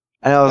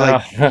And I was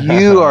like,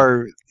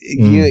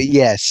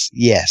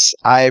 yes,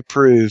 I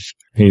approve.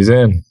 He's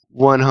in.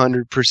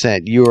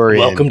 100%. You are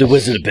Welcome in. to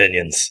Wizard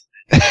Opinions.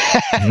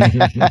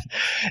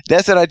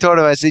 That's what I told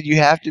him. I said, you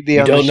have to be You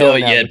on the don't show know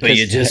it now yet, but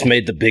you because- just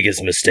made the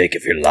biggest mistake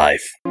of your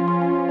life.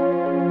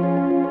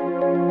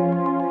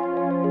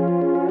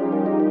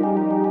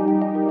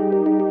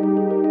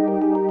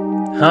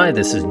 Hi,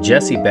 this is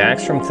Jesse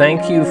Backstrom.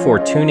 Thank you for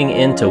tuning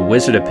in to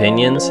Wizard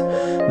Opinions.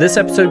 This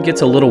episode gets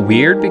a little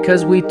weird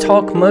because we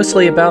talk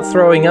mostly about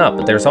throwing up,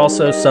 but there's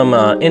also some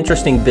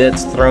interesting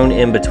bits thrown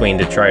in between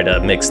to try to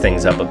mix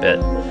things up a bit.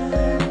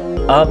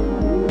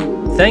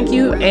 Thank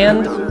you,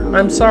 and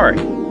I'm sorry.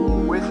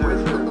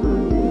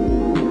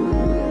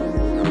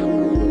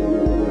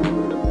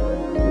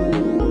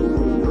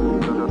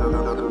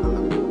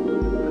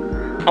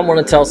 I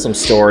want to tell some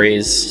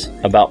stories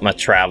about my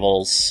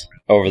travels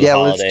over the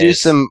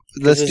holidays.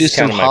 let's do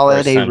some kinda my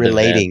holiday first time to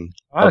relating.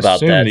 I about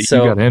assume that. that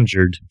So- you got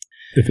injured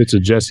if it's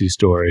a Jesse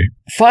story.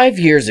 5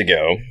 years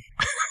ago,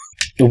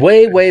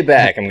 way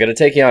back, I'm going to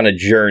take you on a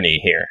journey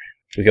here.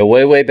 We go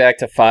way back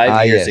to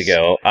 5 years yes.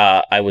 ago.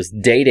 I was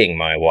dating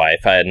my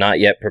wife. I had not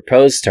yet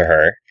proposed to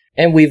her.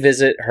 And we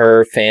visit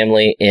her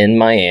family in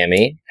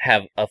Miami,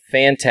 have a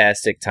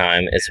fantastic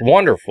time. It's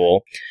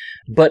wonderful.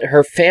 But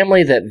her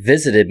family that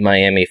visited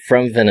Miami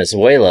from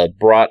Venezuela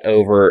brought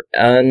over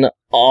an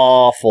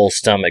awful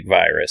stomach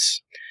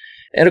virus.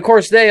 And of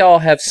course, they all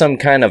have some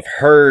kind of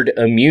herd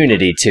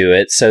immunity to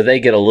it, so they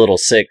get a little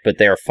sick, but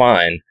they're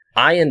fine.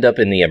 I end up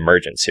in the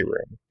emergency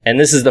room. And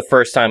this is the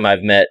first time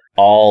I've met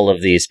all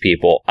of these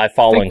people. I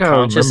fall think I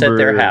unconscious at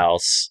their remember-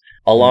 house,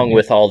 along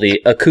with all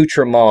the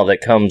accoutrement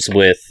that comes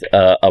with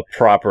a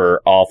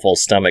proper awful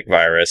stomach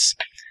virus.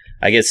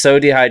 I get so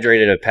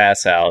dehydrated I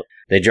pass out.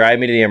 They drive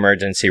me to the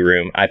emergency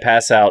room. I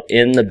pass out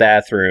in the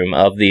bathroom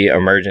of the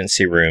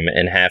emergency room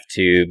and have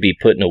to be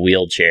put in a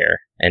wheelchair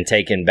and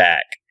taken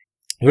back.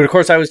 But of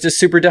course, I was just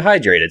super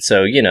dehydrated.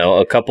 So,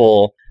 a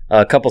couple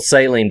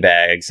saline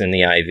bags in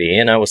the IV,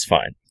 and I was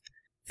fine.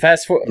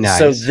 Fast forward. Nice.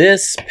 So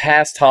this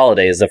past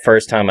holiday is the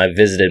first time I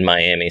visited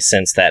Miami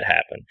since that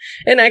happened.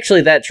 And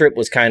actually, that trip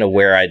was kind of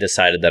where I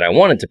decided that I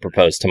wanted to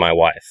propose to my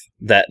wife.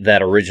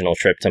 That original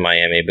trip to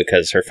Miami,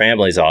 because her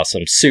family's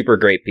awesome, super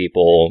great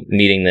people.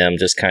 Meeting them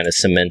just kind of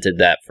cemented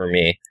that for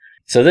me.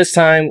 So this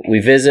time we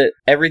visit,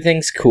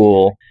 everything's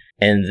cool,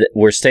 and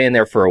we're staying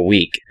there for a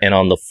week. And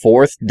on the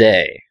fourth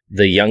day,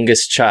 the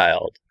youngest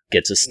child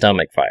gets a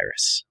stomach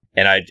virus.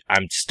 And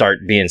I'm start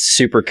being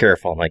super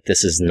careful. I'm like,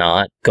 this is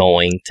not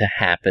going to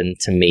happen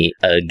to me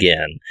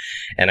again.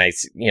 And I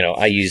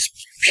use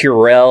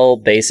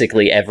Purell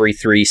basically every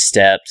 3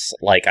 steps.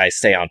 Like, I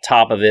stay on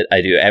top of it.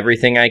 I do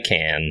everything I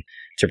can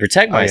to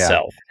protect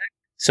myself.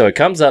 So it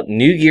comes up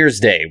New Year's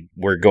Day.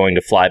 We're going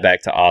to fly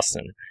back to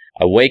Austin.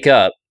 I wake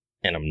up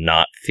and I'm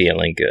not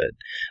feeling good.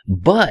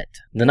 But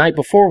the night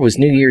before was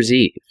New Year's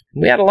Eve.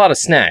 We had a lot of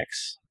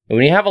snacks.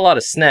 When you have a lot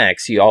of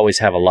snacks, you always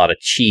have a lot of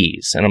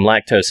cheese, and I'm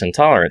lactose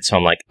intolerant, so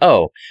I'm like,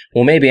 oh,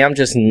 well, maybe I'm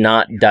just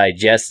not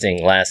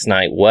digesting last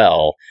night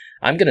well.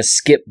 I'm going to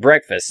skip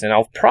breakfast, and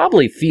I'll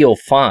probably feel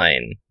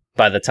fine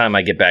by the time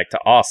I get back to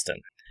Austin.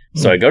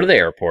 So I go to the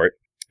airport,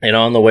 and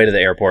on the way to the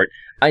airport,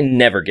 I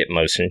never get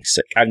motion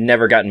sick. I've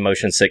never gotten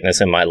motion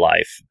sickness in my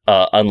life,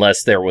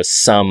 unless there was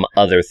some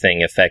other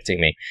thing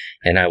affecting me.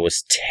 And I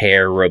was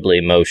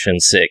terribly motion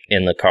sick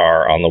in the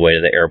car on the way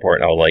to the airport,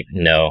 and I was like,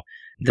 no.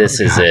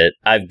 This is it.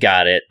 I've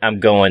got it. I'm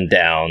going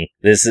down.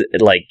 This is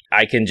like,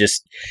 I can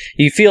just,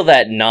 you feel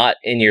that knot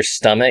in your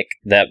stomach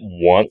that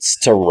wants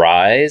to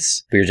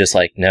rise, but you're just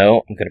like,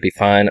 no, I'm going to be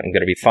fine. I'm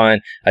going to be fine.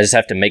 I just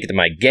have to make it to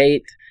my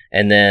gate.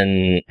 And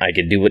then I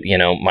could do it,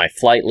 my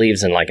flight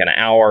leaves in like an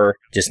hour.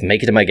 Just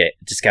make it to my gate.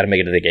 Just got to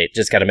make it to the gate.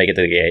 Just got to make it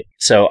to the gate.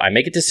 So I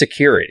make it to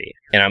security.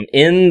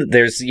 And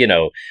there's,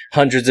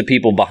 hundreds of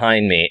people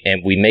behind me.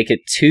 And we make it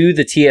to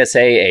the TSA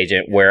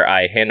agent where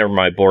I hand her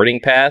my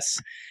boarding pass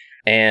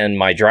and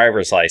my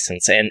driver's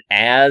license. And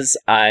as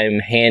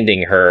I'm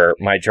handing her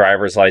my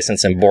driver's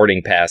license and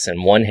boarding pass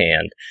in one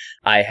hand,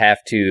 I have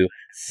to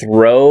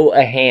throw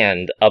a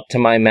hand up to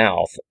my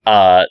mouth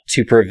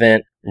to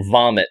prevent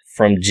vomit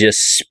from just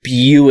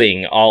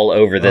spewing all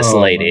over this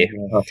lady.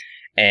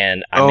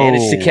 And I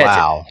managed to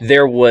catch it.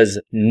 There was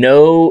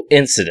no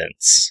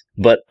incidents,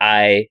 but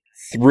I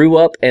threw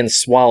up and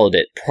swallowed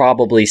it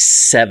probably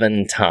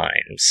 7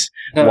 times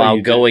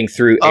while going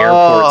through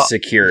airport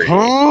security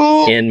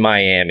in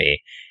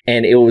Miami.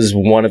 And it was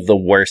one of the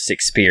worst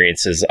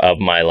experiences of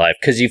my life,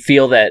 because you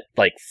feel that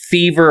like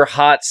fever,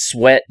 hot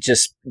sweat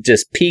just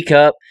peak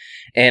up.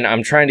 And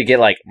I'm trying to get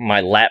like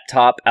my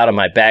laptop out of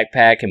my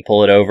backpack and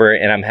pull it over.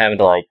 And I'm having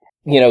to like,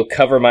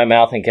 cover my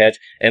mouth and catch,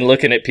 and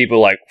looking at people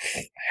like,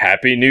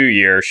 Happy New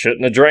Year,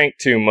 shouldn't have drank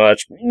too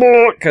much,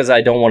 because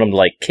I don't want them to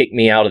like kick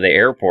me out of the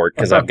airport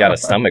because I've got a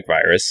stomach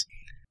virus.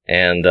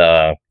 And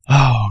oh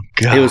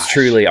god, it was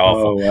truly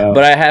awful. Oh, wow.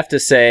 But I have to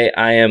say,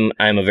 I'm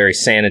a very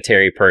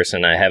sanitary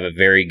person. I have a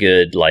very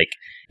good like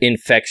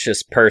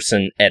infectious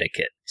person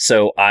etiquette.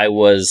 So I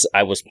was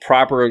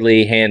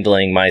properly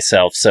handling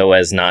myself so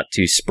as not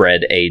to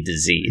spread a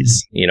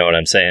disease. You know what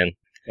I'm saying?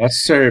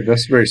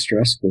 That's very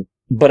stressful.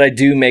 But I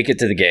do make it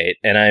to the gate,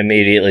 and I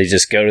immediately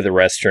just go to the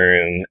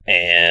restroom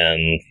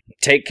and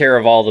take care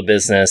of all the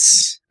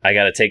business I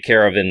got to take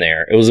care of in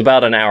there. It was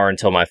about an hour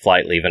until my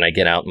flight leave, and I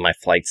get out and my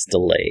flight's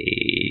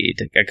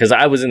delayed. Because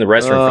I was in the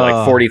restroom for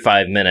like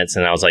 45 minutes,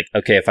 and I was like,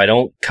 okay, if I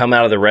don't come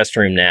out of the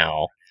restroom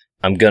now,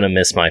 I'm going to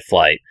miss my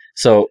flight.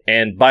 So,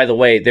 and by the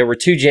way, there were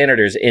 2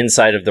 janitors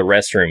inside of the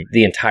restroom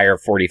the entire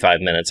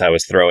 45 minutes I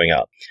was throwing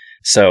up.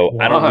 So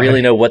Why? I don't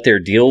really know what their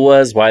deal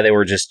was, why they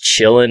were just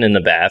chilling in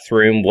the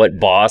bathroom, what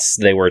boss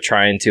they were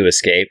trying to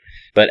escape.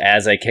 But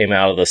as I came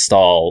out of the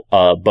stall,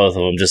 both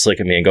of them just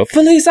look at me and go,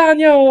 Feliz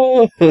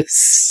Años!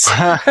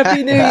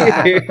 Happy New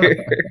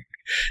Year!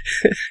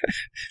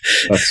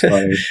 That's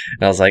funny. And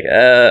I was like,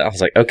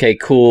 okay,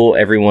 cool.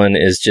 Everyone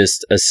is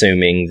just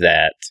assuming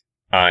that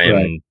I'm,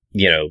 Right.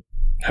 An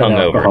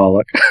hungover.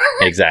 alcoholic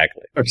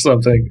Exactly. or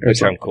something.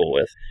 Which I'm cool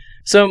with.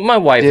 So my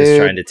wife is Dude.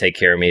 trying to take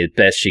care of me as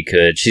best she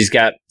could. She's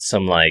got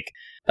some not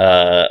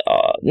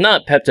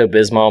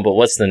Pepto-Bismol, but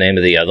what's the name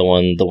of the other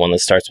one? The one that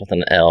starts with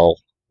an L.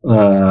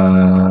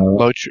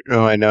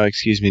 I know.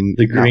 Excuse me.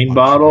 The green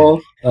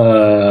bottle.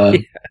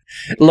 Lotrimin.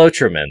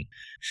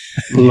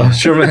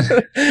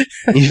 Lotrimin.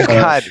 You've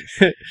got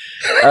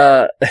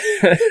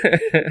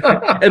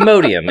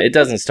Imodium. It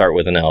doesn't start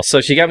with an L.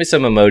 So she got me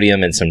some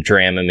Imodium and some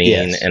Dramamine,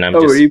 Yes. and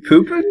were you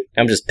pooping?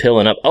 I'm just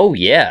pilling up. Oh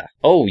yeah.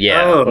 Oh,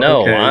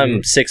 No, okay.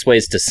 I'm 6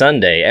 ways to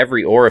Sunday.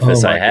 Every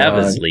orifice Oh, I my have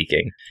God. is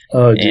leaking.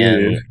 Oh,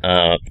 dude.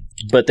 And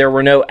but there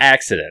were no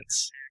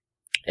accidents.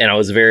 And I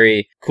was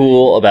very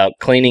cool about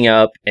cleaning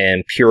up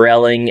and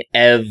Purelling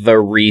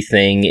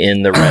everything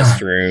in the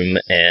restroom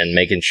and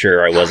making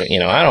sure I wasn't,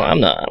 I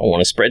don't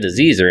want to spread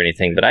disease or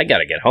anything, but I got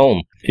to get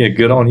home. Yeah,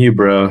 good on you,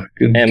 bro.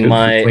 Good, And good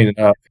my- for cleaning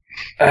up.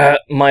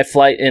 My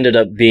flight ended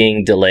up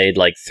being delayed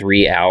like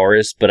 3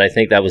 hours, but I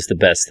think that was the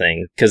best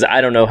thing because I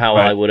don't know how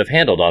Right. I would have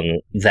handled on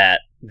that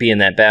being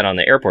that bad on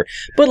the airport.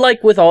 But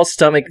like with all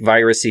stomach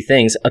virusy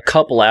things, a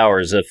couple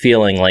hours of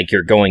feeling like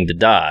you're going to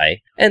die,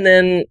 and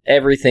then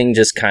everything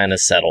just kind of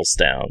settles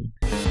down.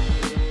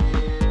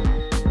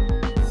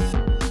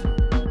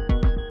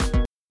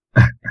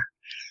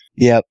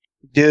 Yep.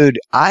 Dude,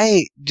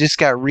 I just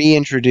got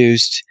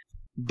reintroduced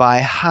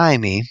by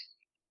Jaime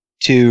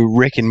to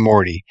Rick and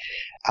Morty.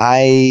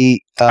 I've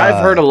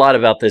I've heard a lot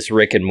about this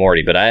Rick and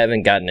Morty, but I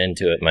haven't gotten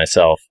into it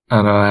myself.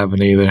 I know I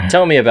haven't either.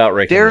 Tell me about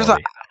Rick and There's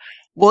Morty.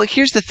 Well,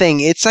 here's the thing.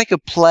 It's like a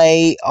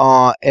play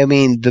on. I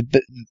mean,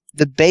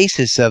 the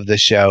basis of the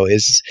show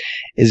is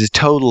a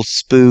total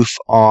spoof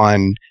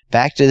on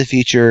Back to the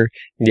Future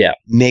Yeah.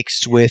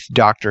 mixed with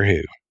Doctor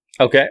Who.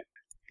 Okay.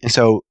 And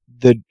so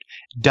the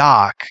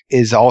Doc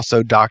is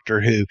also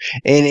Doctor Who.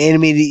 And I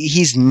mean,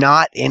 he's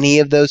not any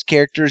of those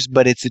characters,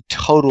 but it's a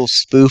total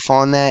spoof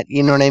on that.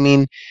 You know what I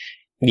mean?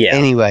 Yeah.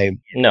 Anyway,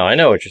 No, I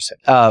know what you're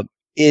saying.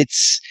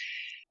 it's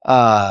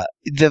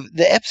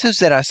the episodes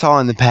that I saw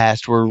in the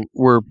past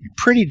were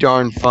pretty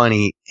darn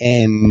funny,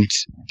 and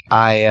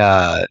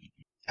I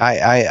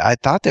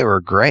thought they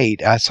were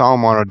great. I saw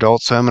them on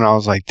Adult Swim, and I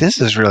was like,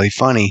 this is really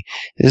funny.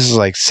 This is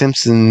like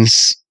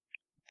Simpsons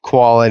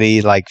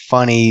quality, like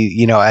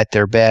funny, at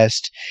their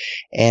best,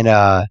 and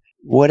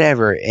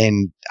whatever.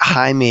 And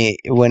Jaime,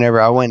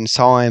 whenever I went and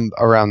saw him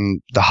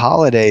around the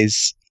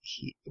holidays,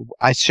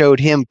 I showed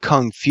him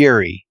Kung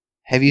Fury.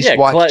 Have you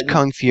watched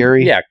Kung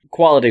Fury? Yeah,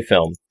 quality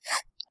film.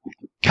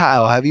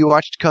 Kyle, have you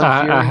watched Kung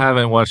Fury? I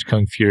haven't watched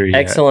Kung Fury yet.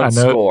 Excellent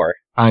score.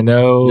 I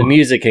know. The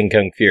music in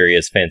Kung Fury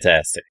is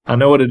fantastic. I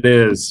know what it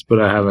is, but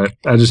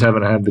I just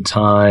haven't had the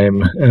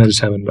time, and I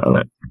just haven't done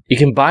it. You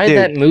can buy Dude,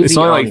 that movie It's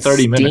only on like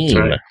 30 minutes,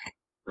 Steam. right?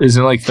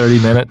 Isn't it like 30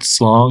 minutes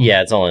long?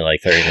 Yeah, it's only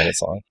like 30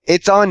 minutes long.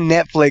 It's on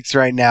Netflix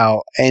right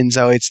now, and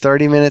so it's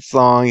 30 minutes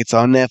long. It's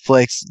on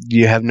Netflix.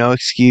 You have no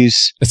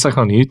excuse. It's like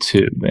on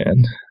YouTube,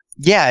 man.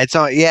 Yeah, it's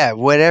on. Yeah,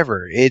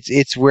 whatever.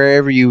 It's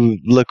wherever you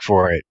look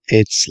for it.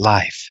 It's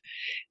life,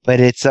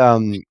 but it's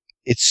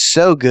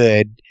so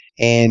good.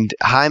 And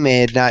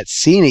Jaime had not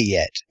seen it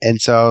yet, and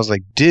so I was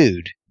like,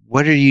 "Dude,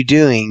 what are you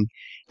doing?"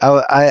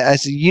 I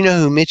said, "You know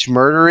who Mitch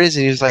Murder is?"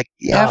 And he was like,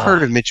 "Yeah, I've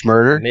heard of Mitch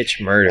Murder." Mitch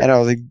Murder. And I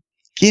was like,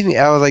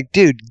 I was like,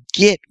 dude,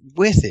 get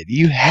with it.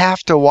 You have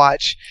to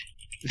watch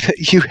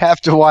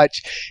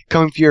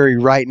Kung Fury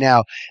right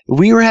now.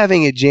 We were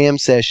having a jam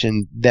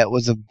session that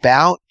was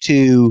about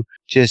to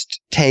just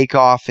take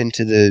off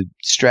into the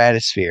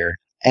stratosphere.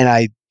 And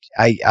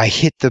I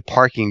hit the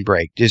parking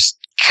brake, just,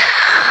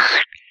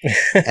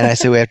 and I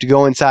said, we have to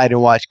go inside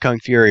and watch Kung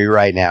Fury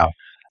right now.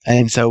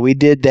 And so we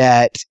did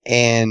that,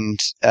 and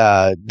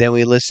then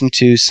we listened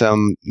to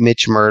some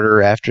Mitch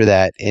Murder after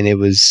that, and it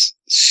was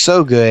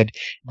so good.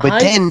 But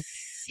then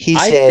he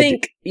I said,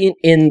 think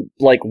in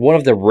like one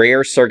of the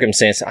rare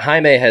circumstances,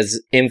 Jaime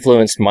has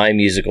influenced my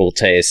musical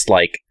taste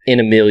like in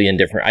a million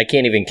different. I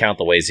can't even count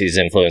the ways he's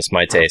influenced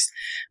my taste.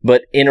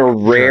 But in a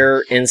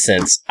rare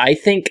instance, I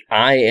think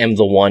I am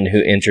the one who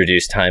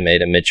introduced Jaime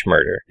to Mitch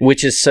Murder,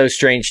 which is so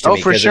strange to me.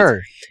 oh, for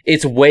sure.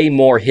 It's way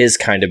more his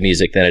kind of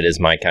music than it is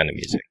my kind of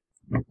music.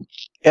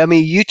 I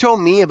mean, you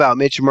told me about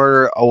Mitch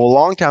Murder a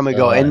long time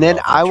ago, Oh, I and then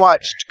love I Mitch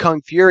watched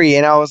Kung Fury,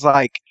 and I was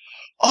like,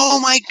 oh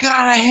my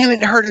God, I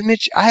haven't heard of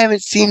Mitch. I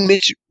haven't seen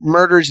Mitch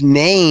Murder's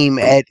name,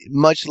 at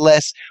much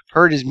less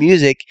heard his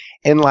music,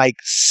 in like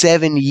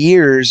 7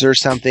 years or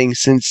something,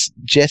 since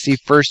Jesse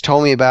first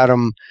told me about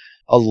him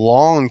a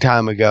long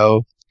time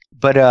ago.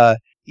 But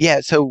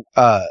yeah, so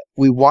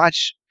we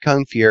watch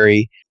Kung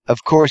Fury.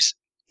 Of course,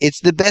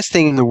 it's the best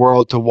thing in the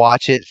world to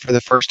watch it for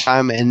the first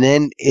time, and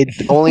then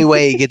the only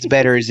way it gets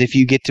better is if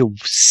you get to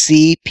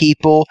see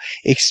people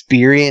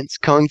experience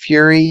Kung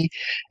Fury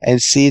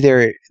and see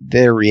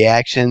their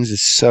reactions.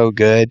 Is so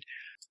good.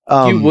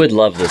 You would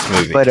love this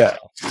movie, but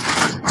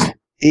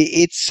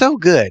it's so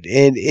good.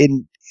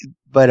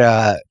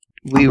 But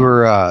we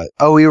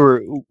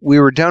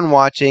were done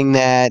watching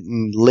that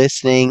and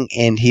listening,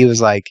 and he was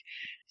like,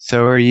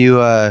 "So are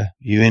you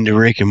into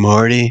Rick and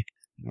Morty?"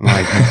 I'm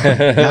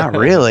like, not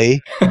really.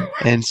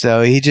 And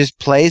so he just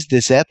plays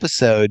this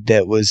episode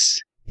that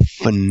was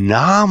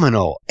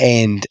phenomenal,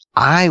 and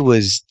I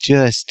was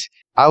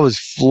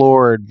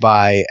floored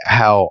by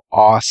how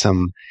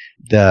awesome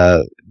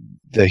the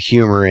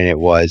humor in it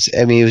was.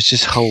 I mean, it was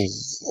just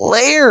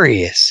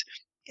hilarious.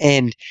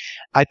 And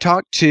I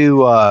talked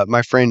to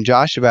my friend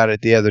Josh about it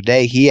the other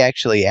day. He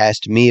actually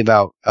asked me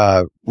about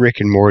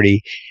Rick and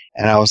Morty.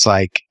 And I was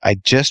like, I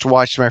just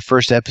watched my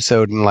first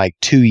episode in like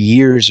 2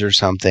 years or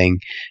something,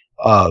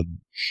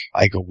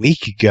 like a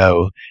week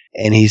ago.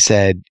 And he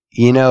said,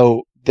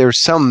 there's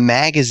some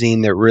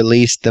magazine that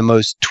released the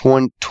most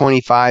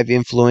 25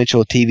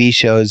 influential TV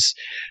shows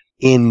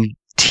in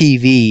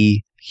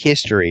TV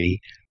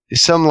history.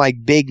 Some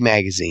like big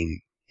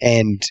magazine.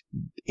 And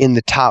in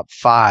the top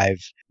 5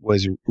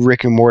 was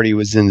Rick and Morty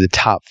was in the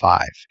top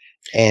 5.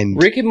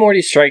 And Rick and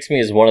Morty strikes me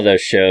as one of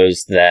those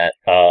shows that,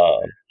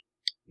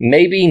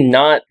 maybe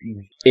not,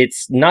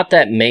 it's not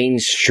that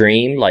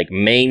mainstream, like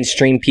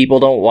mainstream people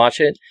don't watch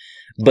it,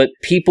 but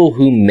people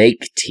who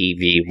make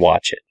TV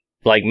watch it.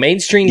 Like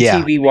mainstream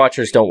TV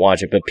watchers don't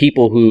watch it, but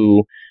people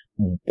who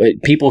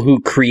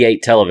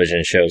create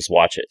television shows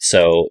watch it.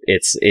 So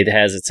it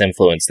has its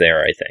influence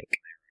there, I think.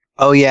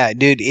 Oh yeah,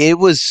 dude, it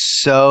was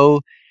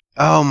so,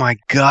 oh my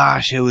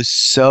gosh, it was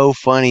so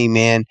funny,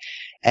 man.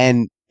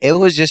 And it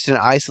was just an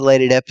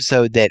isolated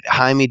episode that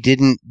Jaime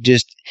didn't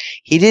just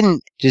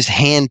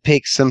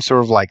handpick some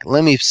sort of like,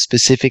 let me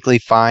specifically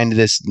find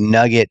this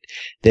nugget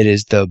that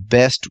is the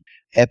best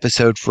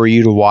episode for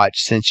you to watch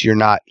since you're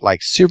not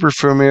like super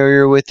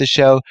familiar with the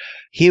show.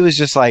 He was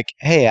just like,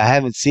 hey, I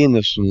haven't seen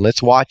this one,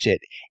 let's watch it.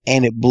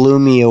 And it blew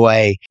me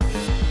away.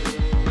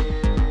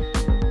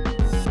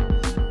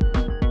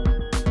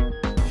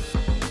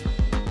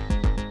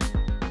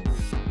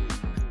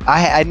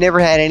 I'd never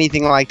had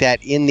anything like that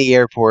in the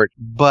airport,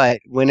 but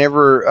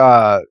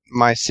whenever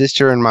my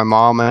sister and my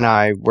mom and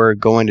I were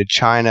going to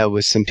China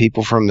with some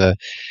people from the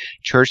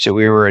church that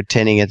we were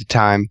attending at the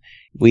time,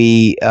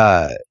 we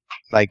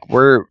my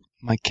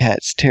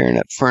cat's tearing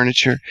up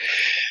furniture.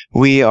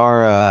 We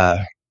are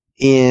I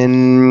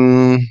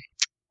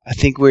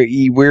think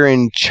we're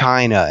in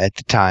China at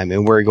the time,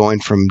 and we're going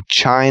from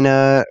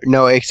China.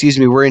 No, excuse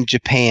me, we're in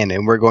Japan,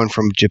 and we're going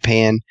from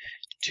Japan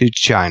to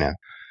China.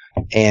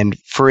 And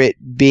for it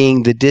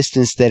being the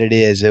distance that it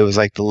is, it was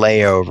like the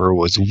layover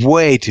was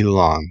way too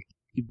long.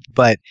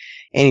 But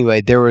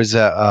anyway, there was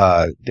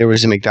a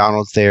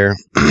McDonald's there,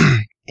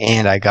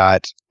 and I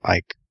got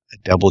like a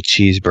double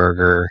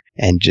cheeseburger,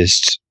 and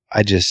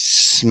I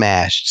just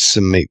smashed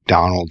some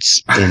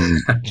McDonald's in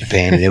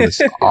Japan, and it was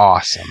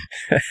awesome.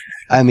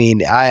 I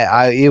mean,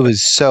 it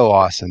was so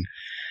awesome.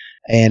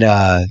 And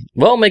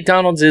well,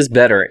 McDonald's is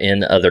better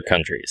in other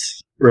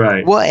countries.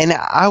 Right. Well, and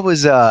I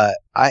was I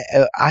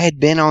had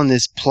been on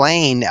this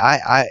plane.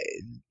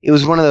 It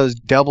was one of those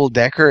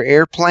double-decker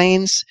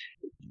airplanes.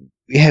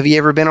 Have you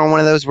ever been on one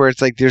of those where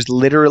it's like there's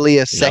literally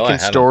a second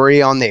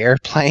story on the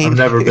airplane? I've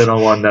never been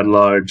on one that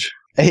large.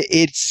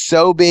 It's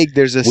so big.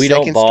 There's a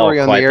second story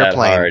on the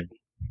airplane.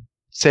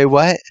 Say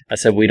what? I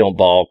said we don't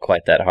ball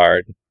quite that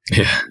hard.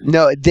 Yeah.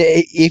 No,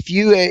 if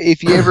you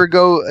ever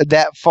go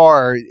that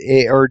far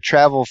or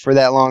travel for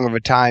that long of a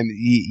time,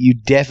 you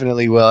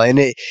definitely will. And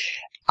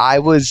I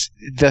was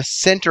the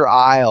center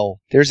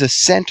aisle. There's a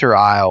center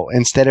aisle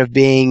instead of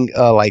being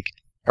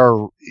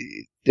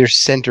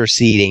there's center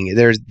seating.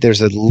 There's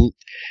two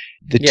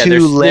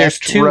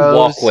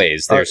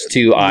walkways. There's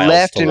 2 aisles,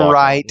 left and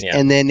right, yeah.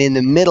 And then in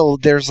the middle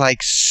there's like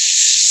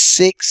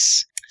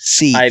 6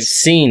 seats. I've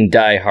seen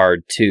Die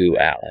Hard 2,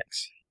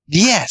 Alex.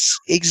 Yes,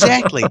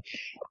 exactly.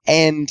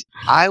 And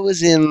I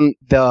was in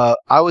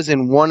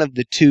one of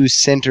the 2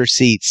 center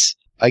seats.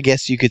 I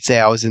guess you could say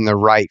I was in the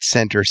right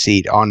center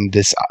seat on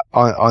this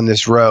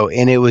row,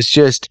 and it was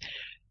just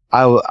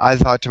I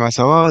thought to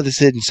myself, oh,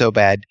 this isn't so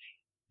bad.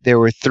 There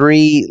were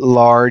 3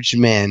 large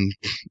men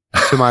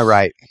to my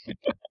right,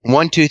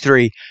 1, 2,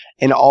 3,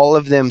 and all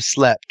of them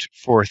slept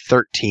for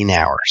 13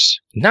 hours.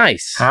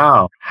 Nice.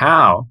 How?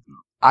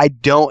 I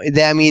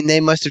mean,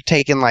 they must have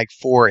taken like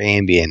 4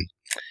 Ambien.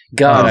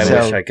 God, I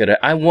So- wish I could.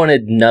 I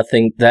wanted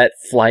nothing. That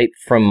flight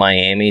from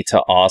Miami to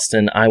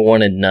Austin, I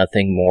wanted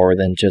nothing more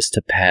than just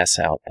to pass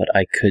out, but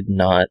I could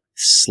not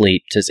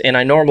sleep. And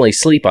I normally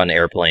sleep on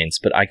airplanes,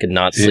 but I could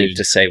not sleep Dude.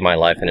 to save my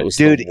life, and it was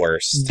Dude, the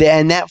worst.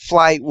 And that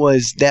flight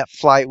was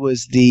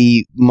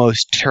the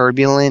most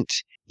turbulent.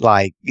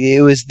 Like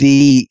it was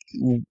the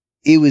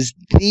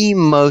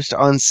most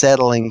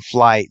unsettling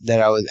flight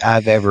that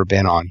I've ever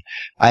been on.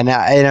 And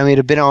I mean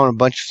I've been on a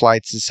bunch of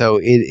flights, and so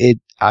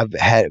I've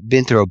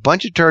been through a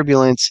bunch of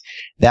turbulence.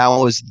 That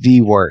one was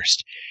the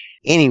worst.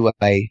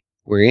 Anyway,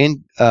 we're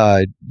in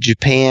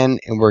Japan,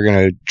 and we're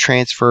gonna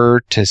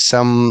transfer to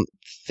some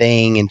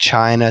thing in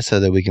China so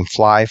that we can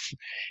fly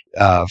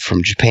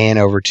from Japan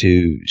over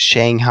to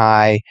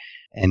Shanghai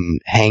and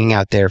hang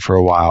out there for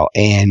a while.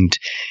 And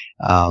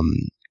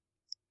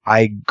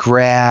I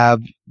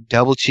grab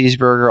double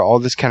cheeseburger, all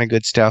this kind of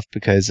good stuff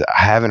because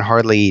I haven't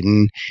hardly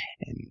eaten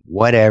and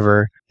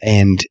whatever.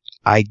 And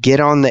I get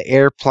on the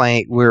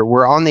airplane.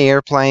 We're on the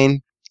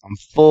airplane. I'm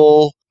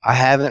full. I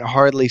haven't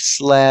hardly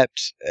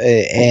slept,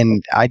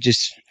 and I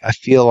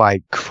feel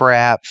like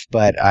crap.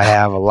 But I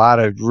have a lot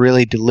of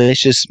really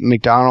delicious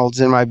McDonald's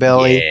in my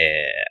belly.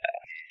 Yeah.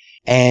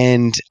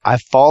 And I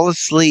fall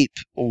asleep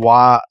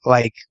while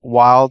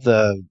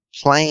the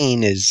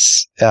plane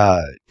is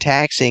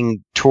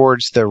taxiing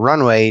towards the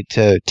runway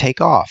to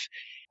take off.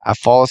 I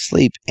fall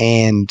asleep,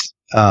 and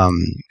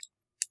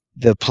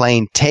the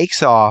plane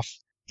takes off,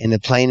 and the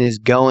plane is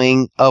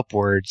going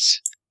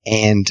upwards,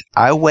 and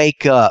I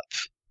wake up.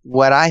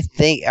 What I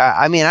think,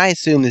 I mean, I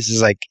assume this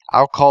is like,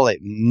 I'll call it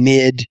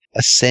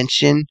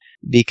mid-ascension,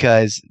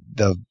 because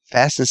the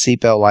fasten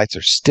seatbelt lights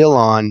are still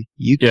on.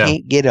 You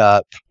can't get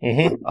up.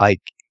 Mm-hmm.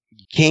 Like,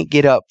 you can't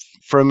get up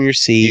from your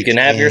seat. You can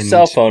have your and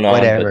cell phone on,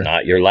 whatever. but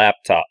not your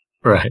laptop.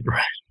 Right.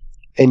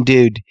 And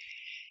dude,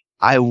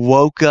 I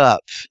woke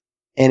up,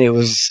 and it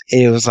was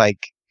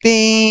like,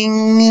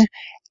 bing.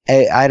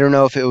 I don't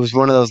know if it was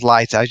one of those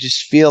lights. I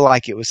just feel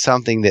like it was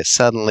something that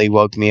suddenly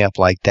woke me up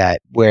like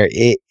that, where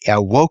I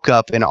woke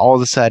up, and all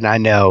of a sudden I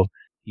know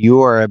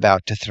you are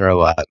about to throw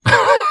up.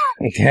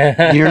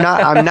 You're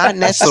not. I'm not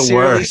necessarily.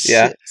 worst.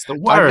 Yeah. It's the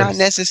I'm worst. not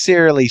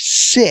necessarily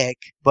sick,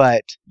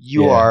 but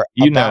you Yeah, are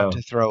you about know.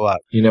 to throw up.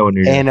 You know when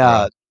you're And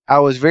I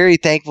was very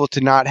thankful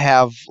to not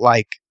have,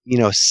 like,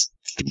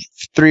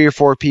 3 or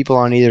 4 people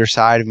on either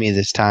side of me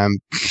this time.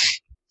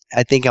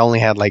 I think I only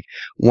had like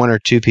 1 or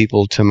 2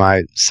 people to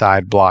my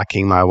side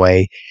blocking my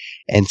way.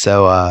 And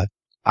so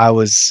I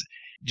was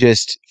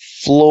just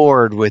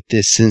floored with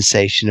this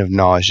sensation of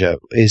nausea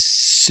as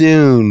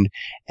soon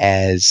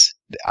as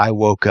I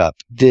woke up.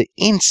 The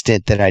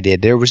instant that I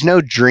did, there was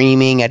no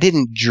dreaming. I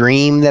didn't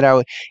dream that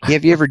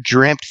have you ever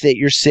dreamt that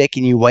you're sick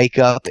and you wake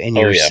up and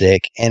you're yeah.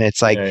 sick? And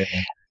it's like,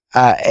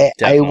 Yeah.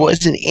 it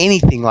wasn't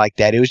anything like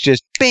that. It was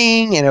just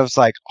bing, and it was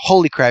like,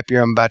 holy crap,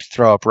 I'm about to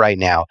throw up right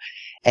now.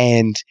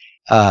 And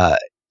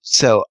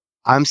so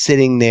I'm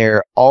sitting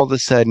there, all of a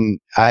sudden,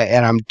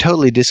 I'm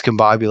totally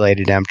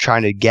discombobulated. I'm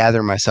trying to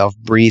gather myself,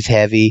 breathe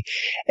heavy,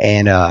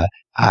 and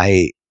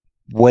I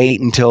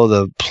wait until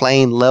the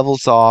plane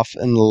levels off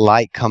and the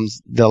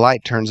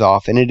light turns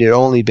off, and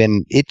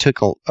it took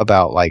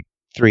about like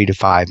 3 to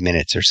 5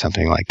 minutes or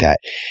something like that.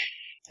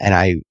 And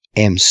I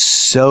am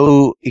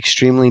so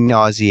extremely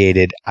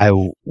nauseated. I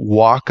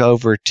walk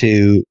over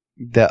to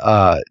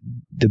the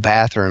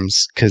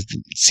bathrooms because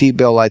the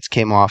seatbelt lights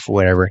came off or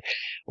whatever.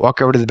 Walk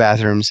over to the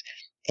bathrooms,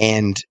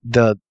 and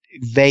the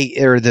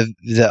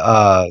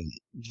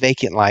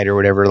vacant light or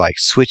whatever like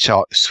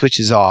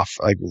switches off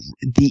like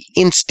the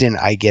instant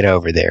I get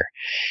over there,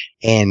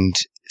 and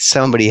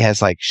somebody has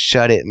like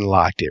shut it and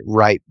locked it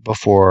right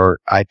before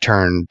I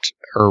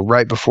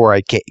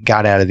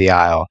got out of the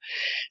aisle.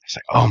 It's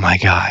like, oh my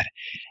God.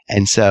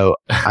 And so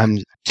I'm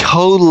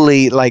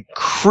totally like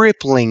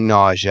crippling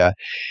nausea.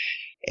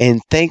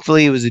 And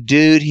thankfully, it was a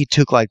dude. He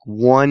took like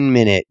 1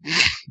 minute.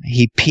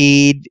 He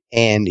peed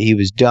and he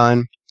was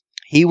done.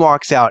 He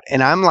walks out,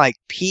 and I'm like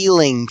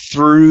peeling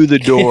through the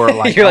door.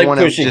 Like, You're I like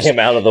wanna pushing him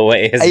out of the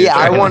way. As yeah,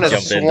 I want to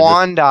jump into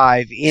swan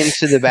dive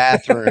into the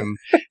bathroom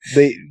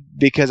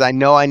because I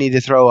know I need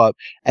to throw up.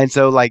 And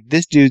so, like,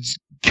 this dude's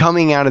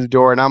coming out of the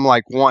door, and I'm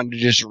like wanting to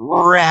just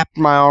wrap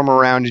my arm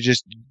around to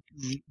just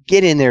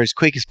get in there as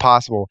quick as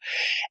possible.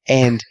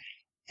 And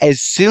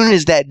as soon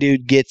as that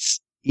dude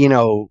gets,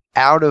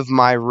 out of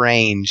my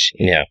range,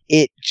 Yeah.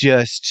 it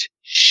just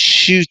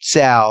shoots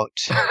out.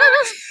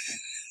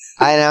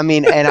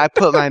 And I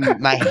put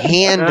my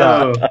hand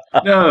up.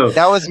 No.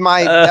 That was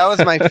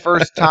my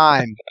first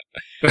time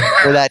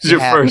for that It's to your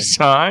happen. first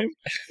time?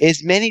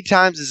 As many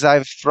times as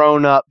I've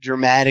thrown up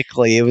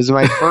dramatically, it was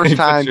my first Put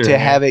time your to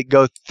hand- have it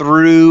go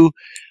through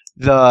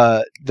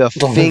the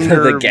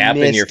finger The gap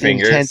in mist your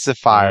fingers.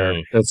 intensifier,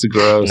 Mm, That's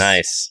gross.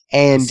 nice.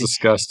 and That's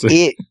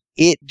disgusting.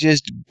 it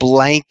just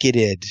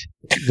blanketed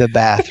the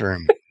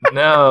bathroom.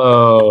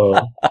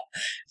 No.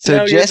 So No,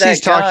 you're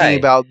Jesse's that guy. talking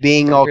about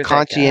being all You're that guy.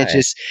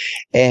 conscientious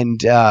and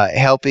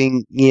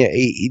helping,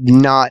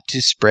 not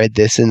to spread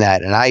this and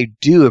that. And I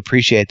do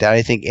appreciate that.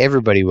 I think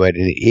everybody would.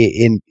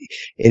 And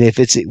if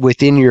it's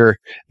within your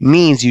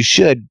means, you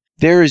should.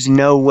 there is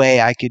no way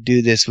I could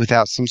do this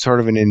without some sort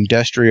of an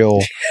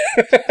industrial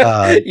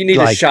You need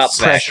a shop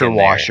vac pressure in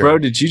there. washer. Bro,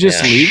 did you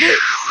just leave it?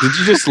 Did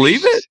you just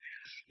leave it?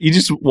 You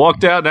just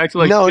walked out and acted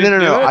like No. you didn't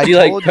do it? I Do you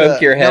like told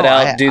poke your head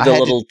out, do I the had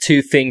little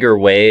 2-finger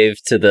wave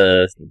to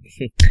the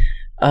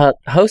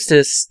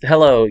hostess?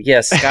 Hello,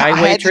 yes, sky I had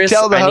to waitress.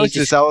 tell the I need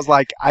hostess. I was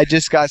like, I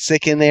just got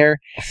sick in there.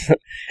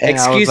 and I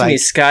was Excuse me, like-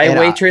 sky and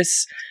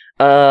waitress.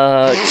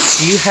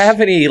 Do you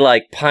have any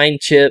like pine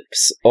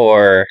chips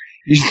or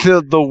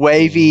the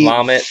wavy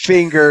Vomit.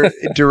 finger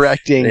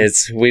directing.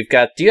 we've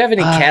got? Do you have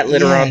any cat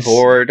litter on yes.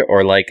 board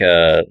or like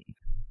a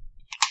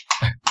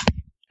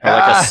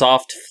Ah.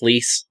 soft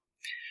fleece?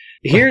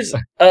 Here's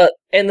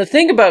and the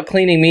thing about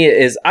cleaning me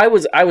is I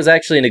was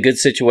actually in a good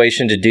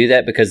situation to do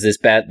that because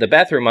the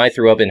bathroom I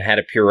threw up in had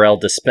a Purell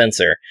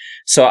dispenser.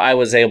 So I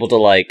was able to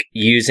like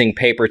using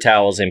paper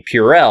towels and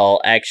Purell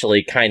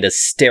actually kind of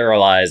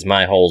sterilize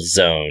my whole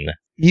zone.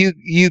 You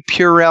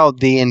Purelled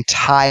the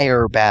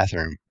entire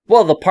bathroom.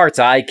 Well, the parts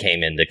I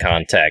came into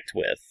contact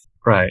with.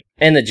 Right.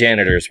 And the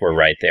janitors were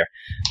right there.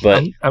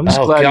 But I'm just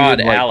oh glad god, you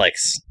didn't,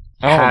 Alex.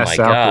 Oh pass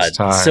my out god. this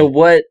time. So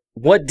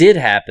what did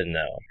happen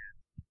though?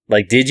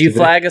 Like, did you Did they-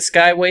 flag a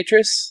sky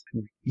waitress?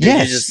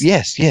 Yes.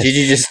 Yes. Did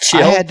you just chill?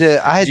 I had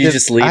Did you to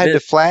just leave I had it? to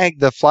flag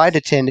the flight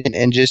attendant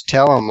and just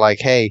tell him like,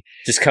 hey,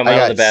 Just come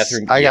out of the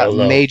bathroom. I got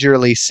YOLO.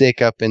 majorly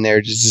sick up in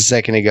there just a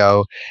second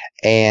ago,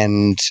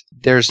 and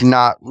there's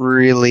not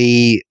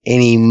really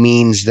any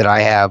means that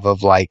I have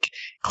of like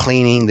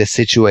cleaning the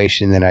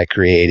situation that I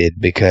created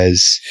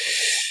because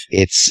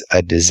it's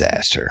a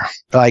disaster.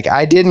 Like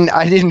I didn't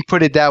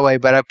put it that way,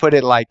 but I put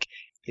it like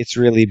it's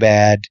really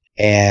bad.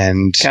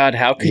 And God,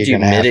 how could you're you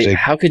gonna have mitigate? to-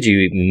 How could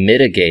you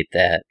mitigate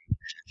that?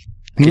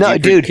 no,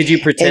 dude. Could you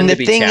pretend And to the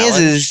be thing challenged?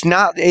 is,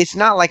 it's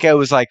not like I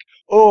was like,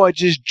 oh, I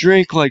just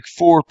drank like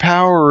 4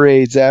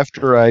 Powerades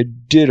after I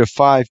did a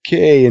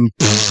 5K, and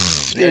No,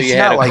 it's you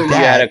not had like you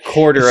that. had a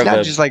quarter It's of not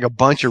a. just like a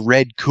bunch of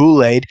red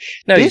Kool-Aid.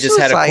 No, you This just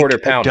had was a quarter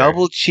like pounder. a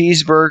double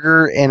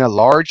cheeseburger and a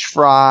large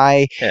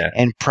fry, Yeah.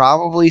 and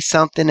probably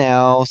something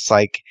else.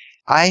 Like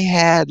I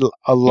had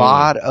a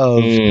lot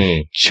of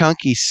Mm.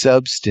 chunky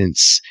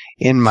substance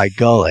in my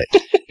gullet.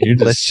 You're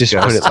Let's just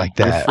put it disgusting. like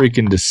that. You're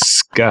freaking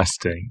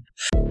disgusting.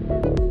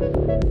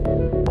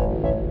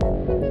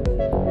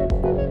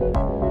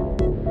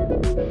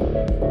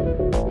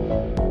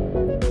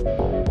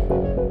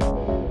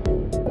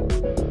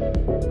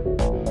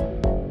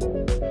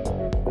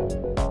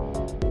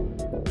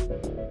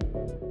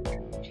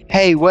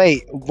 Hey,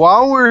 wait!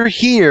 While we're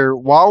here,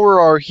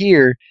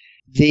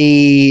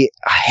 the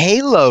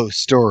Halo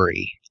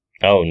story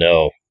Oh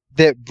no.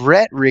 that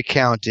Brett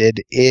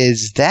recounted,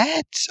 is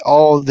that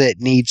all that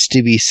needs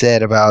to be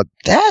said about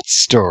that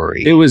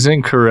story? It was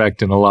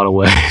incorrect in a lot of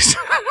ways.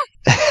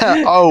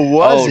 Oh,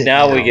 was it?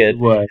 now we now? get. It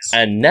was.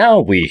 And now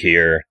we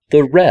hear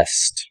the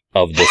rest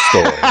of the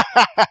story.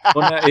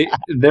 Well,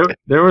 no,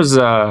 there was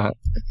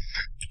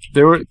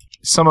there were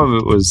some of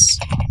it was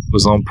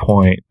on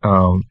point.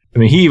 I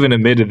mean, he even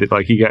admitted that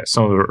like he got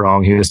some of it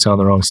wrong. He was telling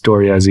the wrong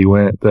story as he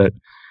went. But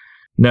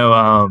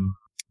no,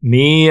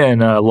 me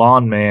and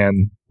Lawn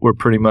Man were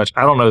pretty much.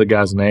 I don't know the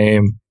guy's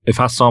name. If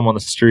I saw him on the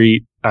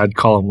street, I'd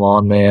call him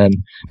Lawn Man.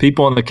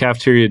 People in the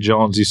cafeteria at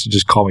Jones used to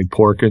just call me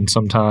Porkin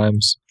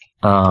sometimes.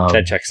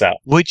 That checks out.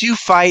 Would you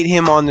fight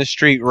him on the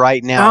street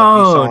right now if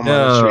you saw him on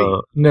the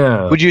street?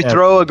 No. Would you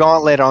throw a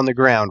gauntlet on the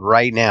ground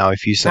right now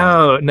if you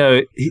saw him?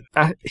 No.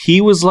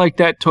 He was like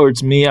that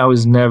towards me. I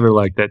was never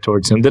like that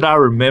towards him. Did I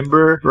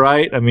remember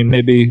right? I mean,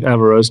 maybe I have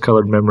a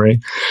rose-colored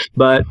memory.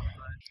 But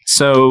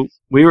so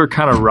we were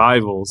kind of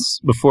rivals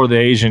before the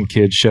Asian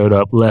kid showed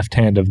up, Left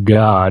Hand of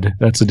God.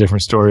 That's a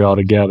different story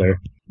altogether.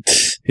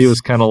 He was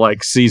kind of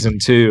like season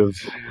 2 of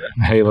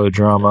Halo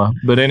drama.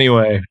 But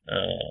anyway,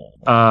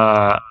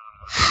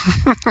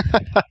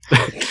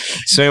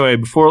 so anyway,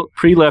 before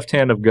pre-Left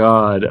Hand of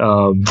God,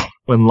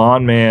 when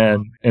Lawn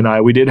Man and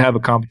we did have a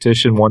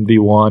competition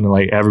 1v1, and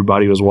like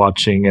everybody was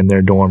watching in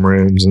their dorm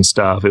rooms and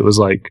stuff. It was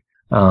like,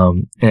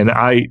 and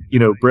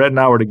Brett and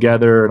I were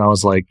together, and I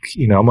was like,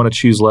 I'm going to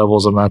choose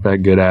levels I'm not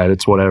that good at.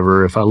 It's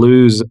whatever. If I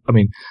lose, I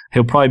mean,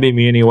 he'll probably beat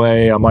me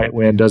anyway. I might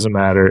win. Doesn't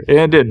matter. And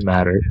it didn't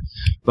matter.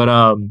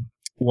 But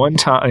one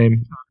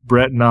time,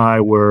 Brett and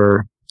I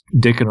were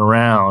dicking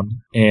around,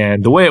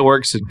 and the way it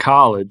works in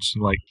college,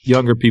 like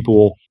younger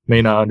people may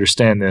not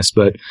understand this,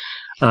 but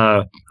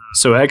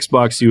so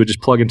Xbox, you would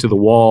just plug into the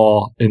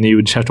wall, and you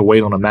would just have to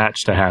wait on a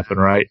match to happen,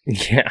 right?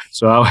 Yeah.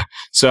 So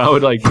I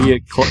would like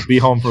be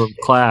home from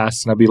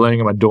class, and I'd be laying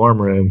in my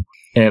dorm room,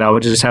 and I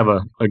would just have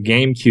a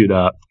game queued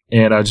up,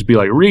 and I'd just be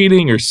like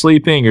reading or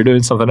sleeping or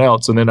doing something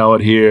else, and then I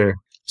would hear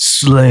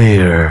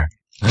Slayer.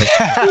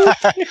 I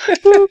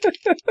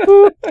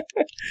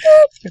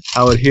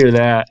would hear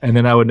that, and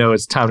then I would know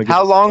it's time to get.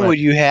 How long would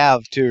you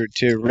have to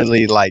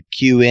really like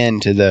cue in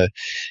to the?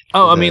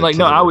 Oh, I the- mean, like to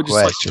no, the I would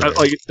just request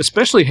like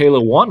especially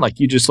Halo 1, like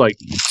you just like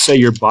say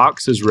your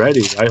box is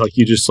ready, right? Like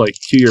you just like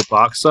queue your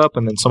box up,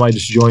 and then somebody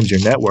just joins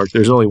your network.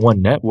 There's only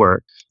one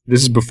network.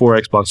 This is before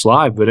Xbox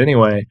Live, but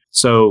anyway,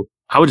 so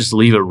I would just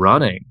leave it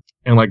running.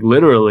 And like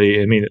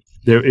literally, I mean,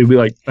 it'd be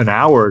like an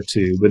hour or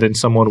two, but then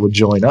someone would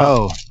join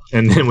up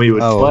and then we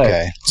would play.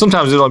 Okay.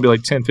 Sometimes it'd only be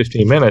like 10,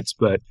 15 minutes.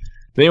 But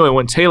anyway,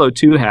 when Halo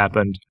 2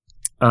 happened,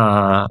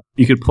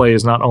 you could play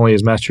as not only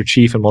as Master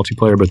Chief in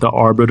multiplayer, but the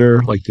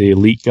Arbiter, like the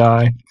elite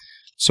guy.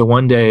 So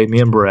one day, me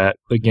and Brett,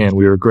 again,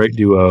 we were a great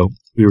duo.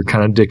 We were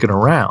kind of dicking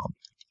around.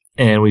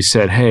 And we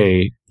said,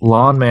 hey,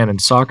 Lawn Man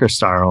and Soccer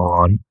Star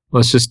on.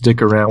 Let's just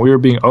dick around. We were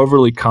being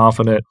overly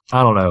confident.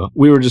 I don't know.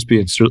 We were just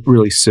being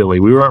really silly.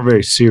 We weren't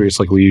very serious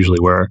like we usually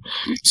were.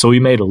 So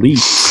we made Elite.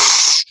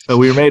 So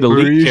we made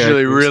Elite We're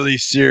usually characters. really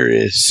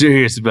serious.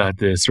 Serious about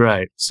this,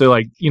 right? So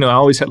like, I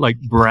always had like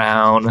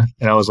brown,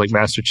 and I was like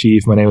Master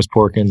Chief. My name was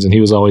Porkins, and he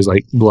was always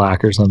like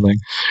black or something.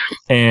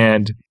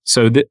 And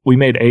so we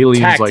made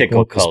aliens Tactical like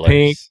one colors. was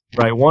pink,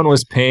 right? One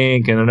was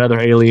pink, and another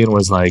alien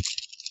was like,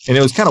 and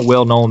it was kind of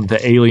well known that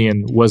the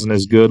alien wasn't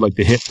as good, like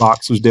the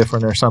hitbox was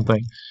different or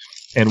something.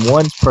 And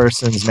one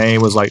person's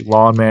name was like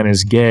Lawn Man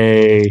is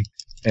gay,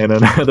 and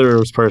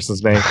another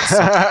person's name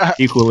was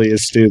equally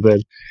as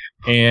stupid.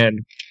 And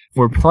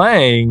we're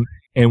playing,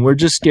 and we're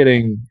just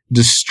getting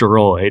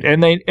destroyed.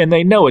 And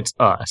they know it's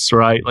us,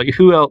 right? Like,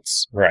 who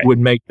else would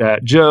make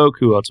that joke?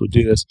 Who else would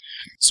do this?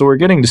 So we're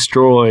getting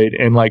destroyed,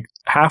 and like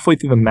halfway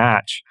through the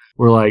match,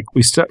 we're like,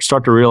 we start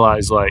to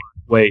realize, like,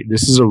 wait,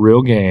 this is a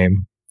real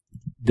game.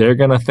 They're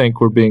gonna think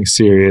we're being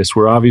serious.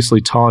 We're obviously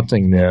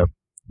taunting them.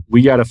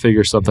 We got to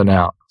figure something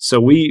out. So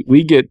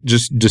we get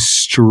just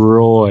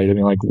destroyed. I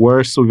mean, like,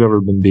 worst we've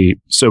ever been beat.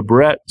 So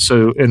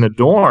in the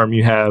dorm,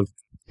 you have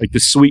like the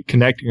suite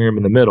connecting room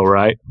in the middle,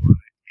 right?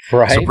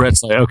 Right. So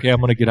Brett's like, okay, I'm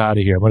going to get out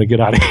of here.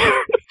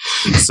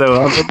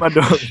 So I'm in my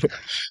dorm.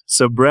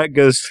 So Brett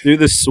goes through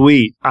the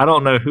suite. I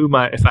don't know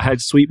if I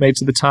had suite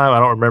mates at the time, I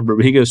don't remember,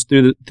 but he goes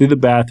through the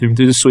bathroom,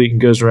 through the suite, and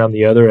goes around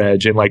the other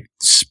edge and like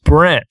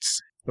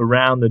sprints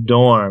around the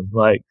dorm,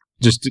 like,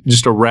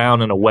 just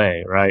around and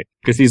away, right?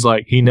 Because he's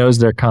like, he knows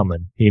they're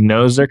coming. He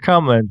knows they're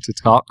coming to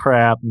talk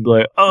crap and be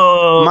like,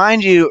 oh.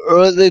 Mind you,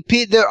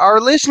 our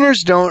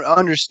listeners don't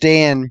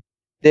understand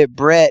that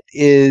Brett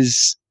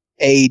is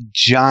a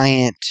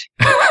giant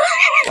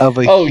of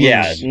a Oh,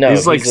 yeah. No,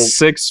 he's like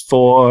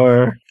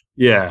 6'4".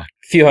 Yeah.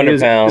 Few hundred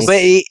pounds.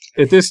 But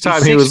at this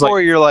time, he was 6'4",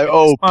 like, you're like,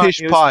 oh, fine, pish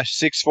posh,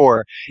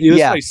 6'4". he was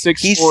Yeah, like 6'4",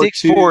 he's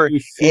 6'4",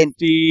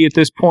 250 at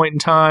this point in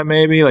time,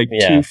 maybe like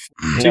Yeah.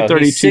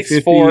 230, he's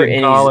 250 6'4", in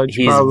and college,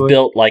 he's probably.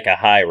 built like a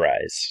high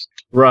rise.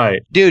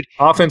 Right. Dude,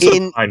 Offensive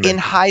in lineman.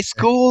 high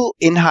school,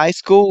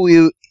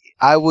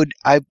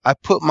 I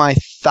put my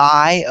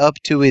thigh up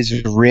to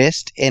his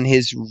wrist, and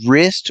his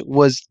wrist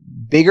was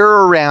bigger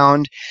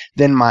around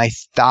than my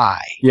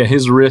thigh. Yeah,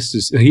 his wrist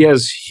he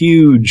has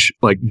huge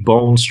like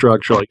bone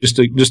structure, like just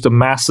a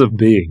massive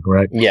being,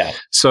 right? Yeah.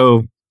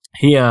 So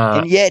he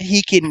And yet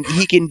he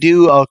can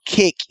do a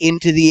kick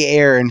into the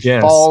air and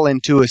Yes. fall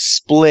into a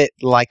split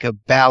like a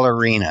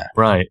ballerina.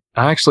 right.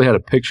 I actually had a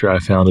picture I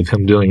found of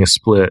him doing a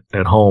split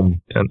at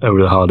home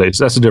over the holidays.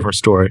 That's a different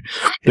story.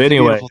 But It's a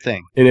anyway, beautiful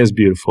thing. it is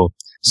beautiful.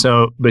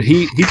 So, but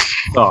he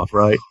off,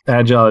 right?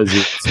 Agile as he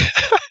is.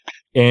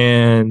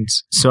 And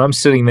so I'm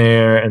sitting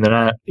there, and then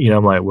I'm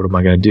like, what am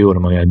I going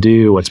to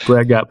do? What's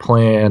Brett got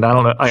planned? I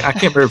don't know. I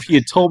can't remember if he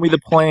had told me the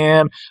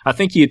plan. I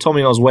think he had told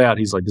me on his way out.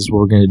 He's like, this is what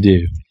we're going to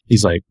do.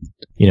 He's like,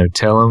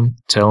 tell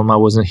him I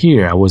wasn't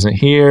here. I wasn't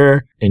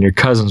here, and your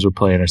cousins were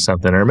playing or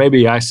something. Or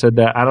maybe I said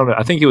that. I don't know.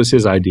 I think it was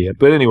his idea.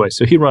 But anyway,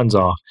 so he runs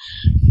off.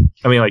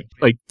 I mean,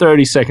 like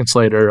 30 seconds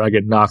later, I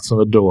get knocks on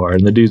the door,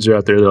 and the dudes are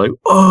out there. They're like,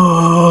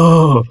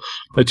 oh.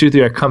 But 2,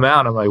 3, I come out,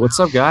 and I'm like, what's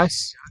up,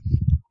 guys?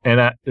 And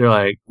they're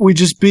like, we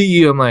just beat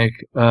you. I'm like,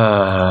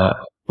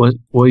 what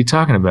are you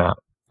talking about?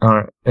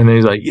 And then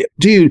he's like, yeah,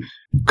 dude,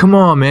 come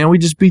on, man. We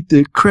just beat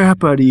the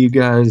crap out of you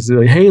guys,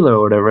 like Halo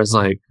or whatever. I was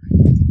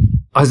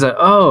like,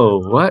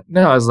 oh, what?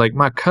 No, I was like,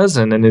 my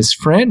cousin and his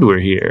friend were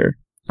here.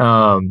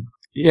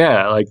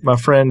 Yeah, like my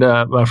friend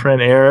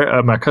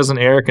Eric, my cousin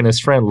Eric and his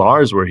friend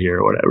Lars were here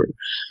or whatever.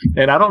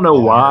 And I don't know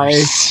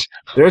why.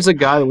 There's a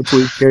guy that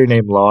we carry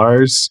named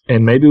Lars,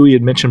 and maybe we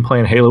had mentioned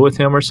playing Halo with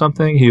him or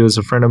something. He was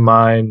a friend of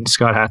mine,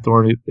 Scott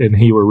Hathorne, and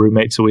he were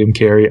roommates at William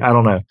Carey. I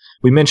don't know.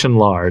 We mentioned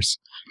Lars.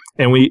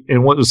 And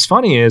what was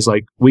funny is,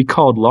 like, we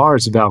called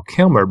Lars Val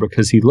Kilmer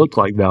because he looked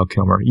like Val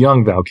Kilmer,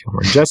 young Val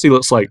Kilmer. Jesse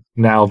looks like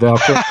now Val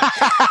Kilmer.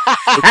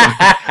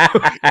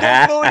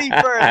 Don't go any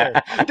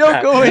further.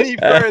 Don't go any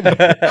further.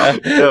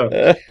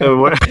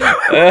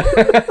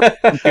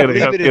 I'm kidding,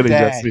 Leave it at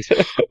that.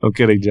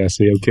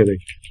 Jesse. I'm kidding.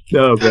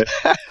 No, but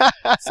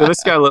so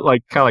this guy looked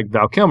like kind of like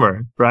Val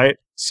Kilmer, right?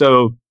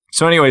 So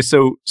anyway,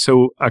 so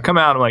I come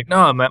out and I'm like,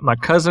 no, my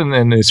cousin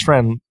and his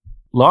friend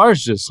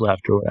Lars just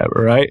left or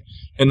whatever, right?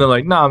 And they're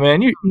like, nah,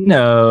 man,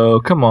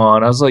 come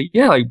on. I was like,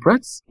 yeah, like,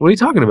 Brett's, what are you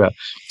talking about?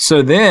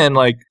 So then,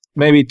 like,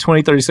 maybe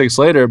 20, 30 seconds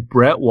later,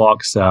 Brett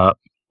walks up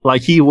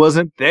like he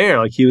wasn't there.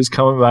 Like he was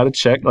coming by to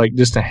check, like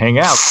just to hang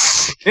out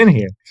in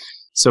here.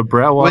 So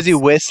Brett walks. Was he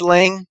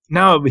whistling?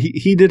 No, but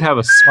he did have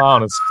a smile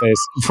on his face.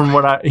 From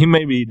what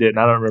maybe he didn't.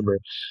 I don't remember.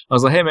 I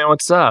was like, "Hey man,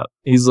 what's up?"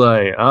 He's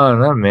like, "Oh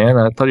no, man,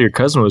 I thought your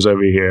cousin was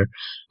over here."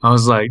 I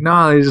was like,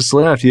 "No, they just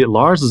left.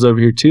 Lars was over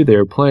here too. They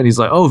were playing." He's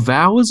like, "Oh,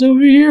 Val was over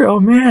here. Oh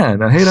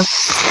man, I hate him."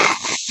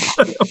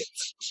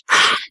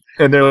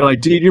 And they were like,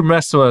 "Dude, you're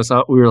messing with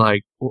us." We were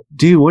like,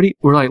 "Dude,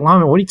 we're like,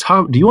 Lawman, what are you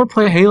talking? Do you want to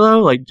play Halo?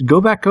 Like,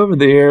 go back over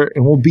there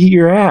and we'll beat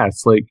your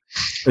ass. Like,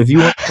 if you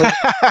want to play,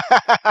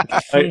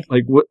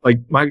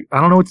 I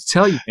don't know what to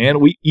tell you, man.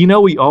 We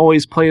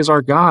always play as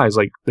our guys.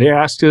 Like, they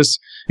asked us,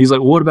 he's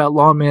like, what about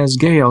Lawman's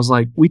gay? I was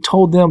like, we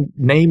told them,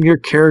 name your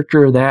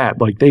character of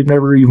that. Like, they've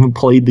never even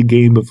played the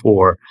game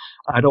before.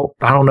 I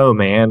don't know,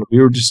 man.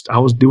 I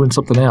was doing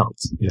something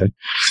else. Yeah.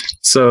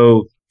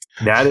 So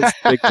that is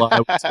the big lie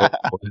we told.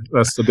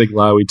 That's the big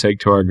lie we take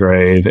to our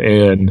grave.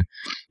 And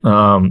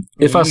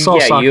if I saw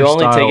Soccer you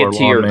only Style take or it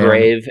to your Lawman,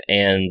 grave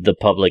and the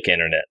public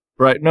internet.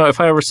 right? No, if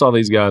I ever saw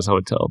these guys, I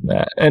would tell them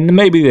that. And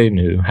maybe they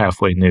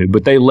halfway knew,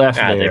 but they left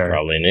there. They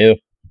probably knew.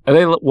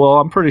 Well,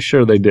 I'm pretty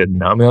sure they didn't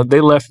know. I mean,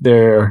 they left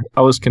there.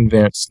 I was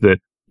convinced that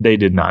they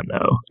did not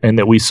know, and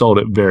that we sold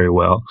it very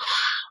well.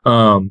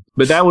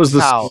 But that was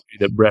the story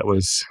that Brett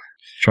was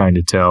trying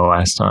to tell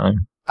last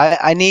time.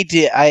 I need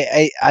to.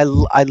 I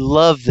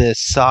love this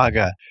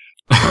saga,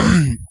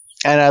 and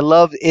I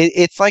love it.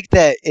 It's like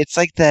that. It's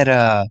like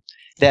that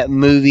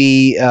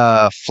movie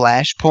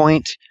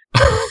Flashpoint,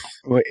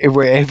 where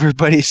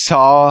everybody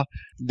saw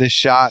the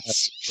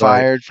shots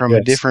fired from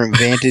a different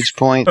vantage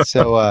point.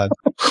 So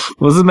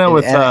wasn't that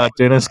with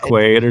Dennis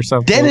Quaid or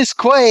something? Dennis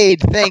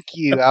Quaid. Thank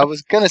you. I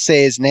was gonna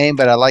say his name,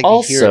 but I like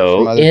to hear it from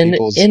Also other in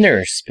people's.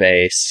 Inner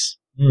Space.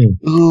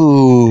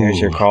 Ooh, There's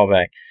your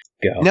callback.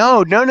 Go.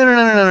 No.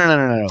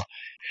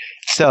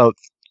 So,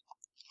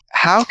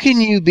 how can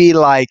you be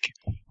like,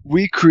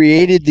 we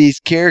created these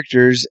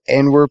characters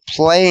and we're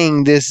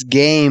playing this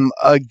game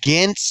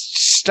against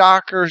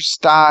Stalker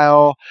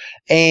Style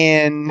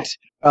and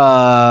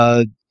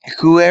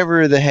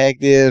whoever the heck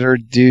did or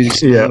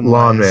dude's name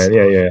Lawn was.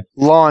 Man. Yeah.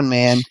 Lawn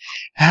Man.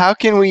 How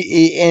can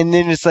we? And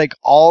then it's like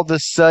all of a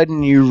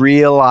sudden you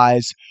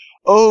realize,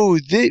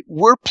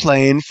 we're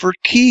playing for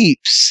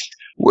keeps.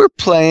 We're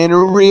playing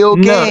a real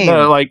game.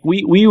 No, like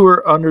we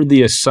were under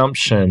the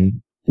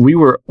assumption we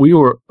were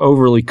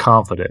overly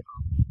confident.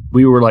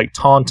 We were like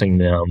taunting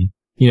them.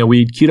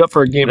 We queued up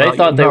for a game. They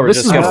thought they were this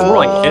just is gonna before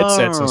win. like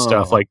headsets and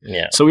stuff. Like,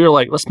 Yeah. So we were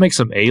like, let's make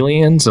some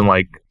aliens and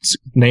like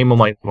name them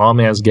like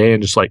Lawman's gay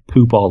and just like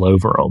poop all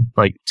over them,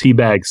 like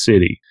Teabag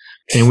City.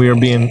 And we were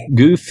being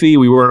goofy.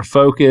 We weren't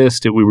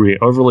focused. We were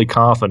overly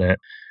confident.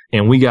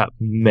 And we got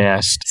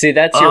messed. See,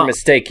 that's your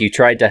mistake. You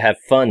tried to have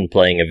fun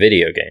playing a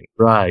video game.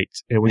 Right.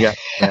 And we got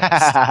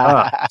messed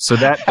up. So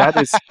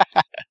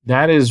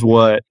that is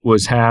what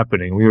was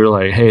happening. We were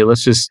like, hey,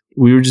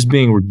 we were just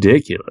being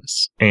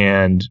ridiculous.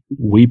 And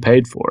we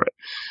paid for it.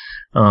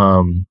 I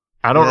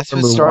don't That's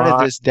remember what started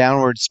why. this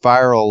downward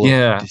spiral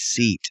of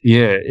deceit.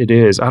 Yeah, it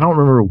is. I don't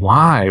remember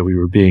why we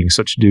were being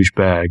such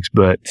douchebags,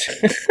 but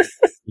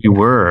we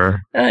were.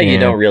 You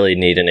don't really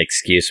need an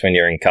excuse when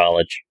you're in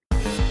college.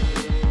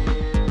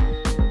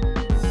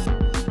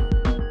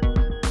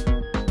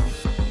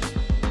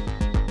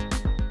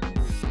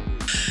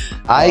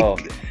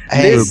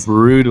 They were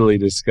brutally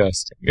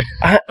disgusting.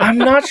 I'm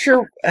not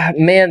sure,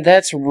 man.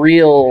 That's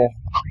real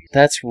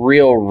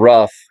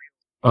rough.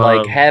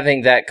 Like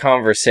having that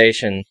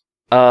conversation.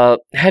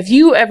 Have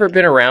you ever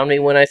been around me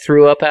when I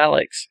threw up,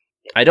 Alex?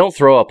 I don't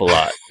throw up a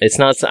lot. It's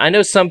not. I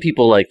know some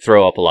people like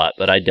throw up a lot,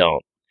 but I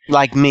don't.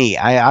 Like me,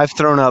 I've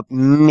thrown up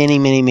many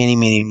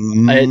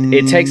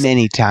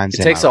times.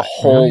 It takes a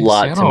whole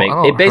lot to make.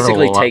 It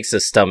basically takes a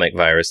stomach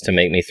virus to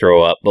make me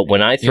throw up. But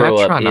when I throw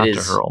up,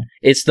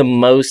 it's the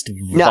most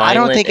violent. No, I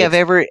don't think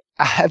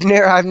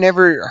I've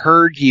never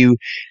heard you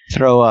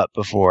throw up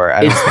before.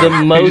 It's the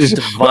most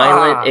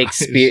violent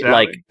experience.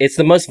 Like, it's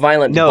the most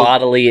violent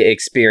bodily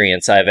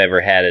experience I've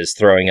ever had is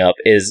throwing up.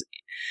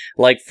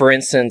 Like, for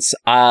instance,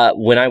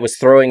 when I was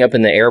throwing up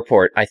in the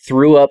airport, I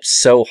threw up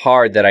so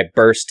hard that I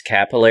burst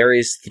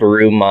capillaries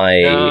through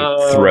my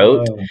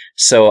throat.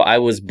 So I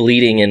was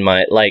bleeding in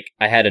my,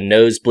 I had a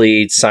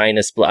nosebleed,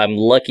 sinus. I'm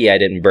lucky I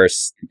didn't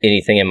burst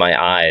anything in my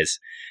eyes.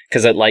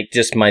 Because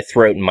just my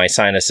throat and my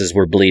sinuses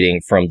were bleeding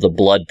from the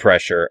blood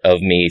pressure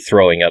of me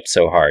throwing up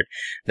so hard.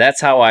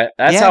 That's how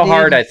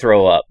hard I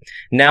throw up.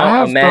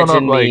 Now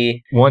imagine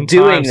me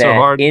doing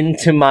that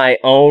into my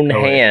own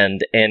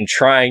hand and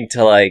trying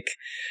to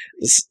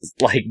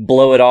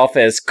blow it off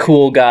as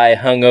cool guy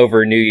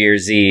hungover New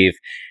Year's Eve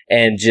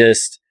and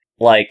just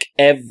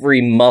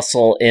every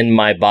muscle in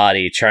my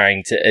body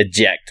trying to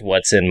eject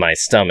what's in my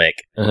stomach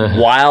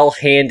while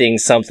handing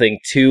something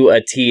to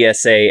a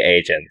TSA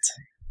agent.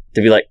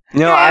 To be like,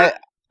 no,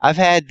 I've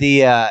had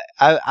the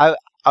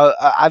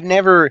I've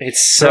never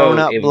It's thrown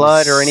up it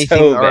blood was or anything,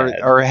 so bad.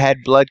 or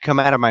had blood come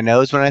out of my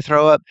nose when I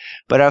throw up,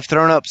 but I've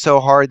thrown up so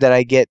hard that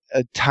I get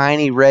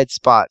tiny red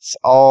spots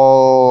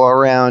all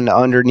around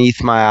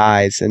underneath my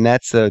eyes, and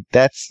that's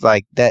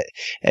like that.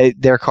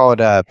 They're called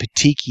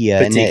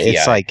petechia, and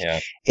it's like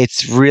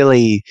it's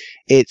really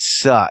it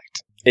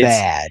sucked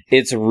bad.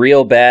 It's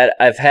real bad.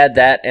 I've had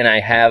that, and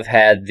I have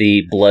had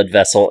the blood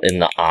vessel in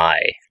the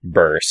eye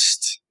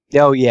burst.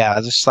 Oh yeah,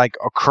 just like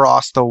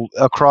across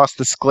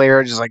the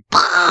sclera, just like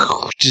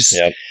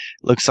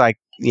looks like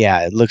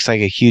it looks like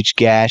a huge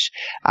gash.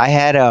 I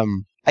had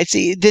I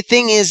see. The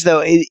thing is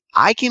though,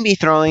 I can be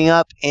throwing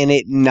up and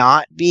it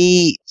not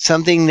be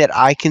something that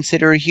I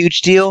consider a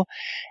huge deal.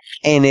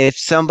 And if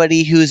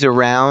somebody who's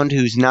around,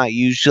 who's not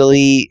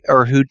usually,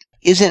 or who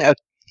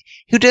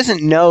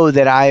doesn't know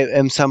that I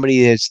am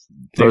somebody that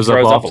throws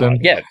up often.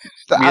 Yeah,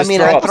 I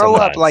mean, I throw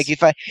up like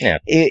if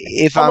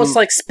almost I'm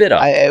like spit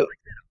up.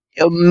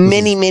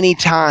 Many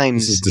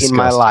times in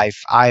my life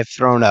I've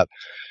thrown up,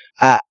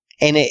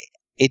 and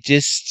it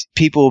just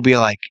people will be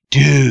like,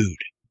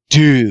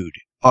 dude,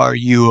 are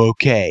you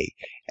okay?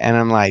 And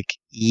I'm like,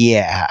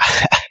 yeah.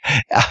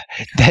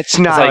 That's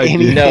not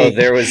anything. No,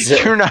 there was.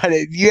 You're not.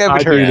 You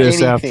haven't heard do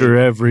this anything. after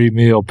every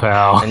meal,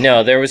 pal.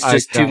 No, there was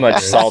just too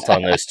much salt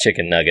on those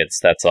chicken nuggets.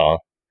 That's all.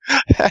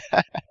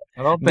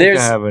 I don't think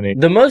I have any.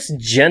 The most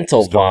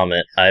gentle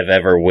vomit I've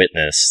ever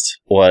witnessed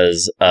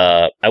was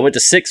I went to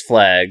Six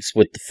Flags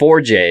with the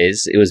 4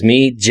 J's. It was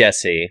me,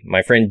 Jesse,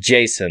 my friend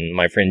Jason,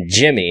 my friend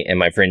Jimmy, and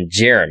my friend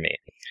Jeremy.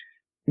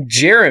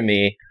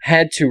 Jeremy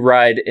had to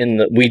ride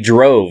we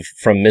drove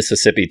from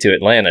Mississippi to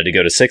Atlanta to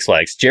go to Six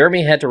Flags.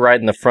 Jeremy had to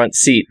ride in the front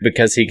seat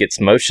because he gets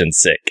motion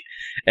sick.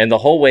 And the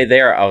whole way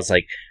there, I was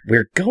like,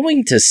 we're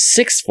going to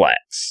Six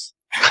Flags.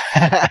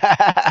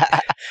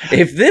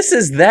 If this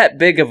is that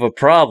big of a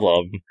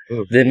problem,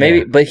 then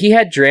maybe. But he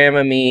had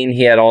Dramamine,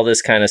 he had all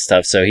this kind of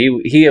stuff, so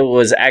he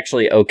was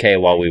actually okay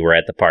while we were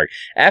at the park.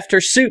 After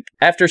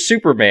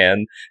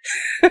Superman,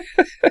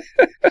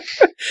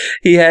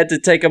 he had to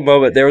take a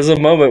moment. There was a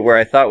moment where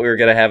I thought we were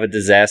going to have a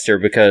disaster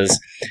because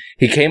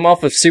he came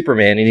off of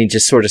Superman and he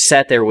just sort of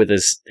sat there with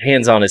his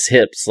hands on his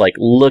hips, like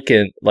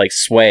looking, like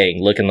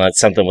swaying, looking like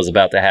something was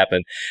about to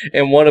happen.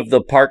 And one of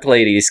the park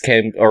ladies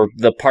came, or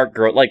the park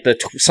girl, like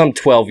some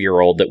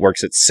 12-year-old that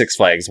works at Six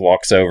Flags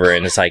walks over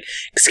and is like,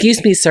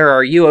 "Excuse me, sir,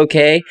 are you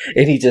okay?"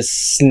 And he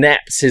just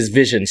snaps his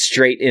vision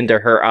straight into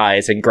her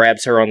eyes and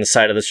grabs her on the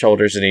side of the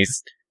shoulders and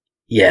he's,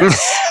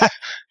 "Yes."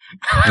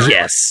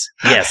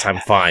 yes, I'm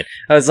fine.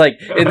 I was like,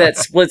 in that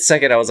split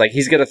second, I was like,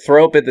 he's going to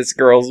throw up in this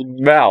girl's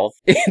mouth.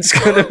 It's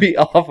going to be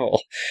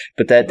awful.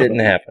 But that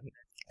didn't happen.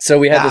 So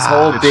we had this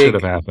whole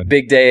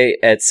big day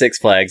at Six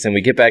Flags, and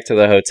we get back to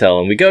the hotel,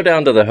 and we go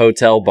down to the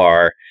hotel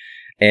bar,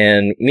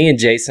 and me and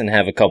Jason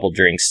have a couple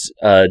drinks.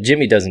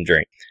 Jimmy doesn't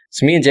drink.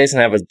 So me and Jason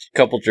have a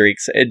couple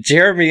drinks, and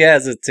Jeremy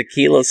has a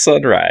tequila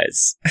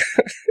sunrise.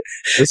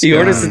 He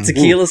orders a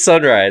tequila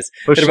sunrise.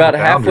 And about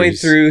halfway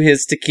through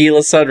his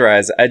tequila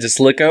sunrise, I just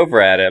look over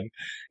at him,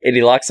 and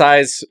he locks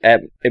eyes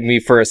at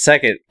me for a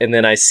second, and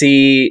then I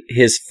see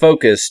his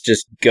focus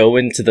just go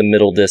into the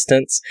middle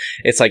distance.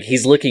 It's like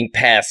he's looking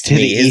past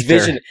me. His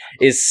vision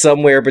is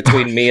somewhere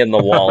between me and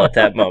the wall at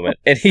that moment.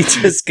 And he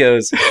just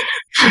goes...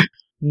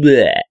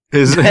 Bleh.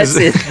 That's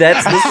it.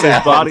 That's the sound.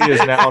 His body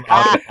is now on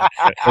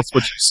autopilot. That's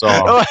what you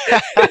saw.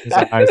 His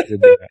eyes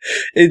did that.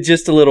 It's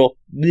just a little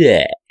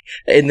bleh.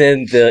 And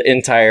then the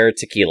entire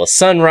tequila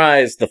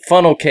sunrise, the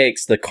funnel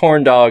cakes, the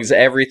corn dogs,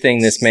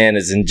 everything this man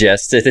has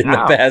ingested in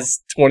the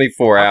past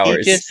 24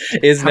 hours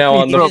is now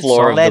on the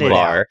floor of the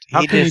bar.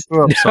 How can you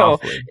throw up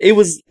softly? It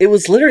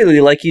was literally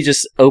like you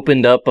just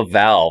opened up a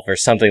valve or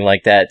something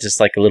like that, just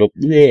like a little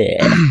bleh.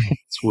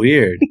 It's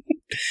weird.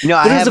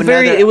 No, but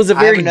it was a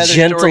very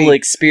gentle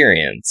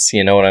experience.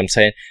 You know what I'm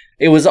saying?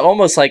 It was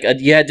almost like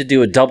you had to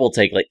do a double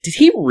take. Like, did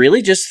he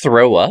really just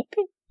throw up?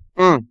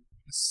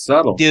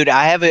 Subtle, dude.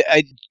 I have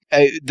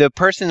the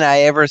person I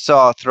ever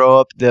saw throw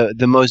up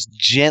the most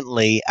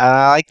gently.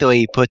 I like the way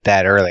you put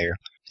that earlier.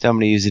 So I'm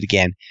going to use it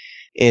again.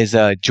 Is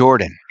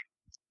Jordan,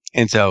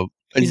 and so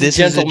this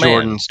is a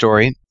Jordan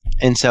story,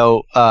 and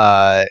so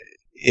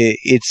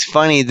it's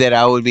funny that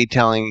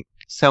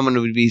someone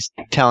would be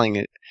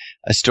telling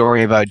a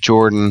story about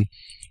Jordan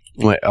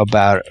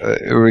about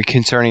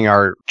concerning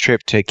our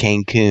trip to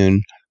Cancun.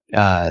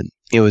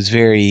 It was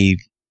very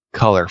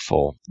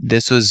colorful.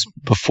 This was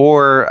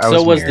before I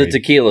was married. The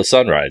tequila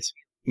sunrise.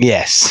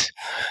 Yes,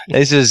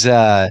 this is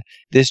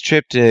this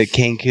trip to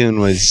Cancun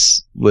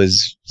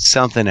was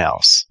something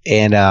else,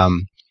 and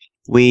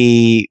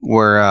we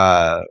were.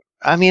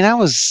 I mean, I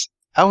was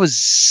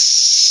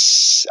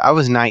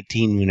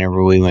 19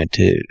 whenever we went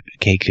to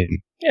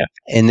Cancun. Yeah,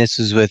 and this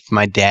was with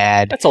my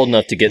dad. That's old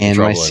enough to get in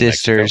trouble. And my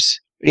sisters.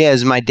 Yeah, it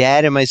was my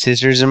dad and my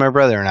sisters and my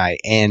brother and I,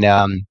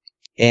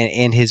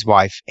 and his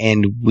wife,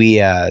 and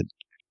we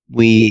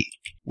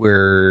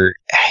were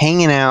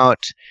hanging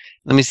out.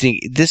 Let me see.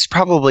 This is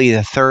probably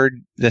the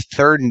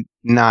third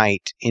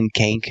night in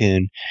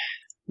Cancun.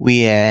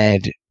 We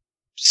had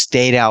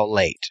stayed out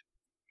late,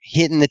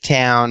 hitting the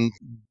town,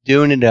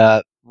 doing it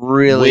up,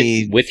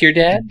 really with your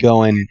dad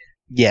going.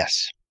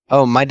 Yes.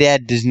 Oh, my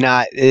dad does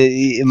not.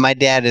 My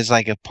dad is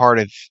like a part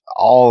of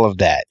all of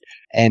that,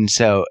 and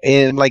so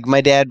like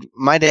my dad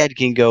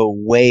can go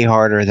way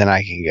harder than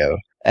I can go,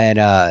 and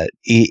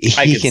he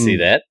I can see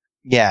that.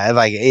 Yeah,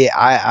 like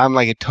I'm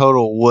like a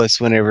total wuss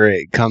whenever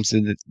it comes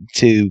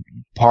to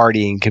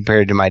partying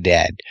compared to my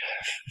dad.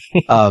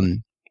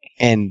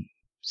 And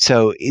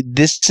so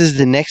this is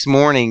the next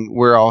morning.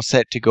 We're all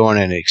set to go on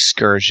an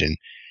excursion,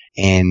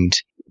 and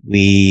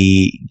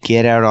we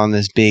get out on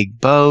this big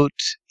boat,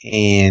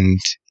 and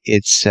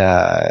it's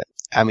I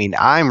mean,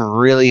 I'm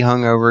really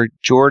hungover.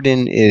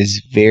 Jordan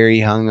is very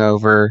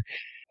hungover.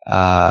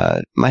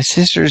 My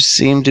sisters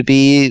seem to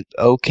be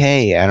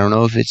okay. I don't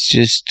know if it's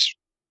just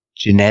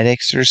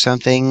genetics or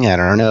something. I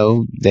don't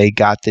know. They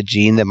got the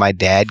gene that my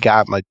dad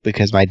got,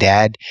 because my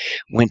dad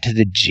went to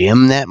the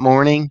gym that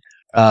morning.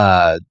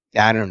 I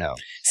don't know.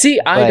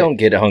 See, I don't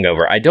get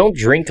hungover. I don't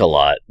drink a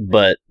lot,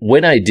 but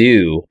when I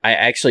do, I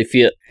actually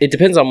feel, it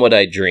depends on what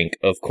I drink,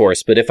 of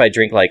course, but if I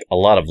drink like a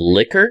lot of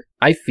liquor,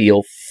 I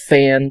feel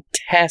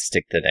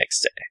fantastic the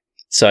next day.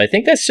 So I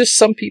think that's just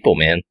some people,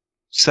 man.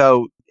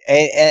 So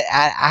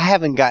I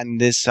haven't gotten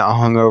this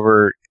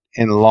hungover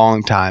in a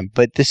long time,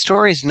 but the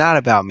story is not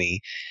about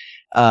me.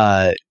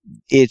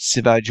 It's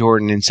about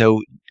Jordan. And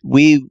so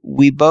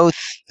we both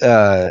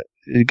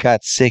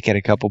got sick at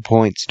a couple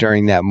points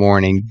during that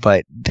morning,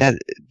 but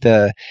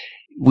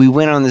we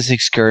went on this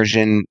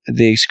excursion.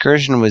 The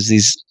excursion was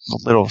these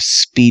little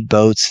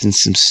speedboats and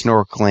some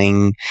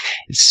snorkeling,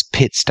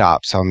 pit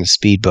stops on the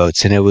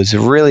speedboats, and it was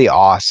really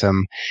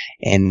awesome.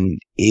 And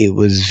it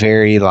was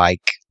very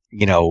like,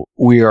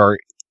 we are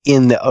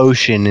in the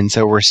ocean, and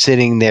so we're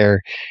sitting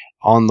there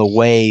on the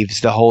waves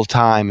the whole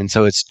time, and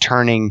so it's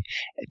tossing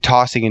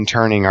and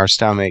turning our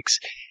stomachs.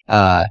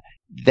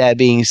 That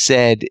being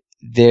said,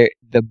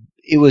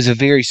 it was a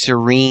very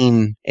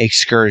serene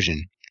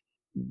excursion.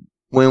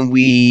 When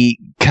we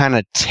kind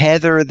of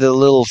tether the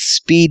little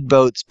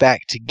speedboats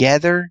back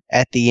together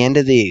at the end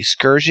of the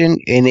excursion,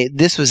 and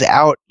this was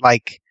out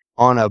like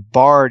on a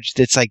barge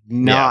that's like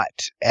not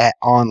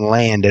on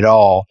land at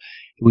all.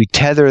 We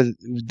tether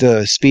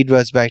the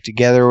speedboats back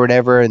together or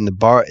whatever, and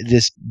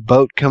this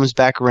boat comes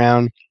back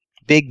around,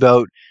 big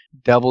boat,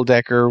 double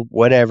decker,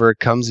 whatever,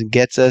 comes and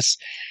gets us.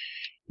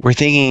 We're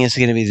thinking it's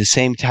going to be the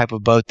same type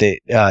of boat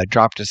that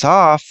dropped us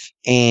off,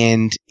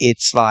 and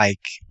it's like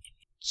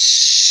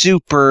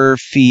super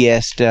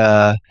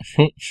fiesta,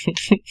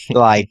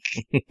 like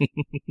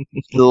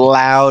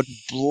loud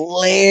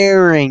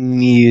blaring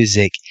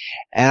music,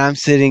 and I'm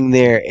sitting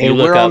there, and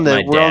we're on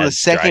the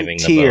second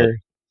tier.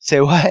 Say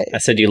what? I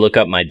said you look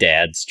up my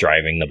dad's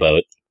driving the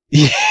boat.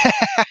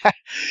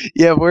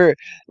 Yeah, we're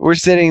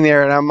sitting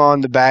there, and I'm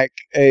on the back,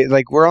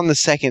 like we're on the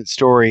second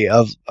story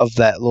of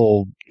that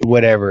little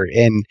whatever,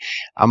 and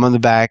I'm on the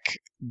back.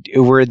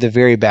 We're at the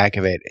very back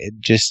of it,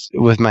 just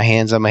with my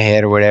hands on my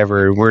head or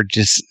whatever. And we're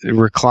just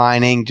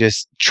reclining,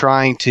 just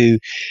trying to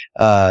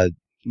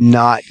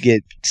not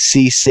get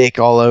seasick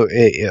all over,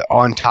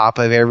 on top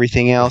of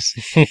everything else.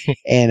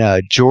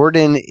 And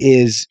Jordan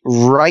is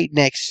right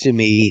next to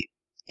me.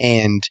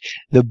 And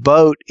the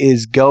boat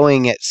is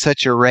going at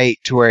such a rate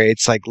to where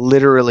it's like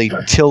literally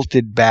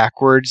tilted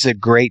backwards a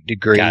great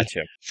degree.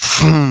 Gotcha.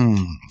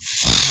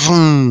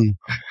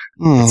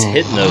 It's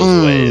hitting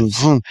those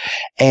waves.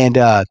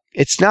 And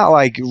it's not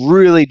like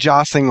really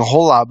jostling a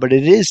whole lot, but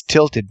it is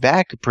tilted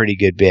back a pretty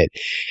good bit.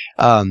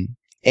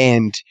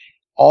 And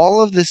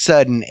all of a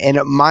sudden, and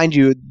mind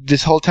you,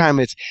 this whole time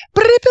it's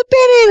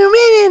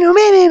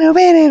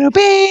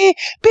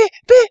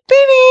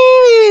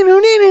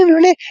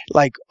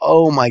like,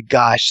 oh my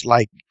gosh,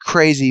 like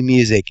crazy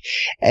music.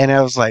 And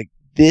I was like,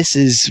 this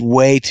is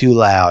way too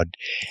loud.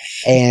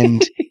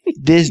 And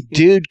this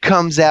dude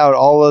comes out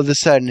all of a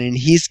sudden, and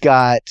he's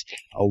got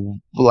a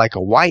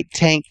white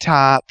tank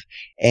top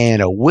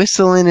and a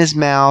whistle in his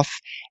mouth,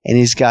 and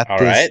he's got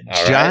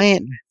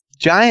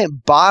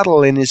giant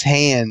bottle in his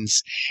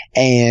hands,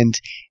 and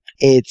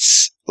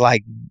it's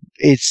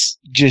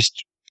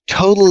just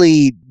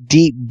totally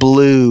deep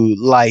blue,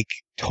 like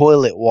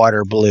toilet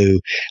water blue,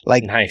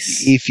 like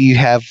nice. If you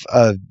have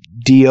a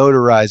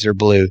deodorizer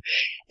blue,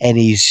 and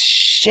he's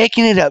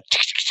shaking it up,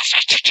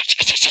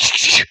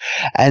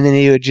 and then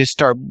he would just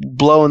start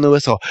blowing the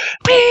whistle,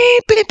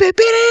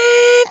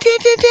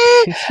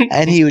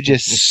 and he would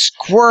just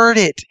squirt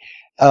it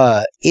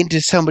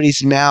into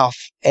somebody's mouth,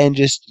 and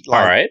just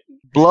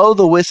blow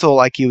the whistle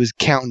like he was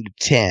counting to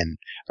 10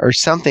 or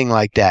something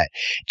like that.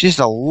 Just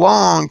a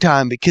long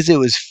time, because it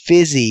was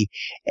fizzy,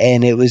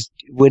 and it was,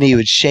 when he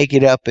would shake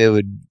it up, it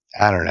would,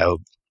 I don't know,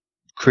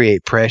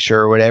 create pressure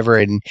or whatever.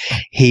 And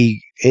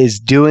he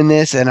is doing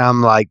this, and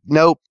I'm like,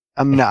 nope,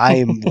 I'm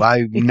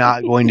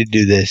not going to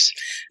do this.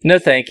 No,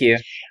 thank you.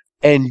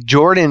 And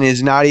Jordan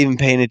is not even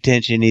paying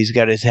attention. He's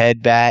got his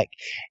head back,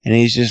 and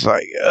he's just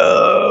like,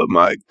 oh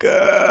my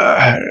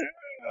God.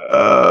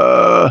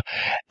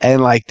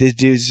 And like this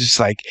dude's just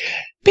like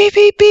beep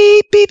beep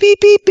beep beep beep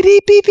beep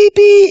beep beep beep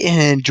beep,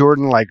 and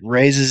Jordan like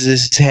raises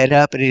his head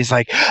up, and he's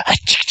like,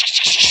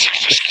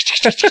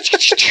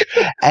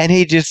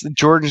 and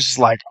Jordan's just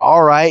like,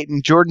 all right.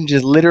 And Jordan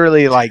just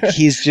literally like,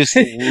 he's just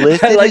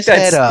lifted I like his that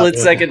head up.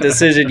 split-second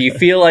decision. You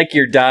feel like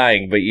you're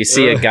dying, but you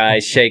see a guy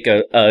shake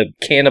a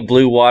can of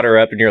blue water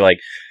up, and you're like,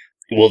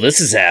 well, this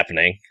is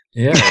happening.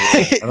 Yeah.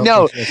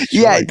 No,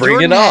 yeah, Bring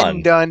Jordan it on.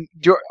 hadn't done.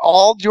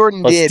 All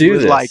Jordan Let's did do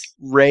was this. like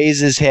raise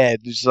his head,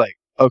 just like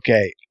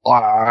okay,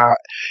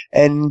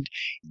 and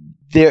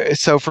there.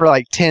 So for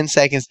like 10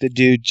 seconds, the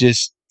dude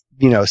just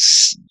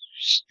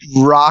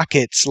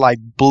rockets like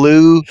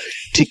blue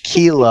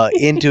tequila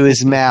into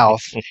his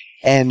mouth,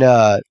 and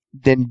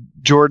then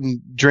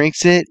Jordan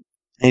drinks it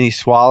and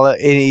he's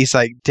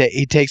like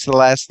he takes the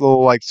last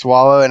little like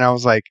swallow, and I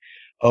was like,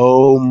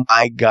 oh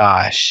my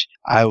gosh,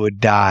 I would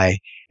die.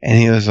 And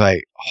he was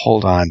like,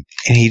 hold on.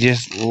 And he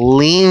just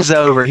leans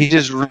over. He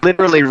just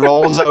literally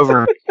rolls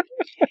over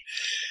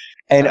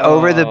and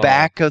over the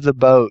back of the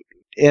boat.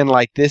 And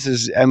like,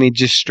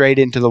 just straight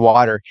into the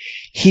water.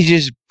 He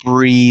just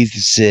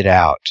breathes it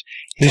out.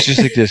 He's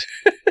just like this.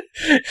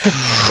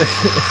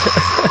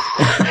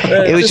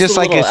 It was just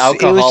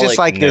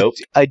like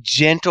a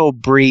gentle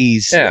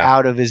breeze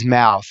out of his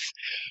mouth.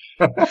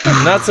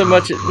 Not so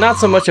much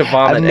a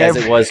vomit as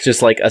it was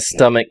just like a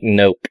stomach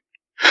nope.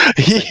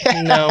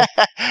 Yeah. No.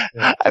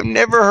 I've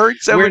never heard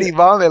somebody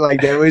vomit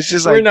like that. It was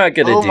just like, we're not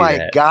gonna oh do my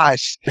that.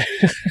 gosh.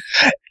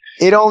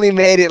 It only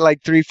made it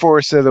like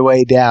 3/4 of the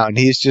way down.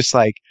 He's just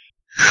like,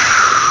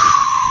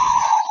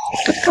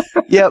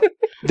 yep,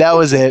 that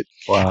was it.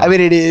 Wow. I mean,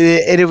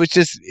 it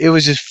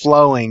was just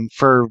flowing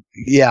for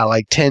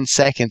like 10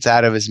 seconds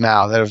out of his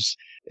mouth.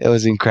 It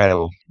was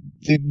incredible.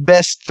 The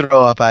best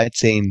throw up I'd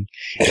seen.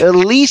 At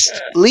least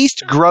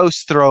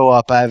gross throw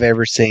up I've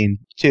ever seen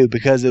too,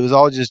 because it was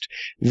all just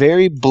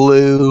very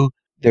blue.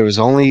 That was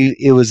the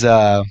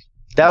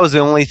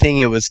only thing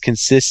it was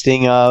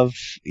consisting of,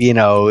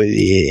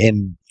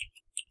 and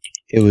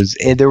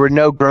there were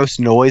no gross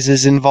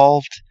noises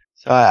involved.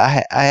 So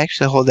I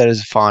actually hold that as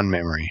a fond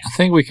memory. I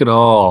think we could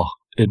all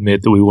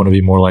admit that we want to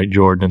be more like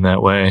Jordan in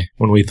that way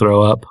when we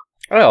throw up.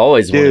 I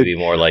always want to be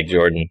more like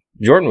Jordan.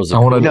 Jordan was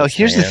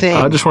here's the thing.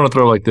 I just want to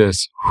throw like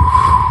this.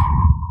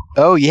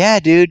 Oh yeah,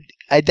 dude.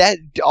 That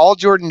all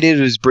Jordan did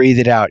was breathe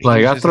it out.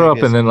 Like I throw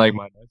up and then like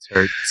my nuts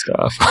hurt and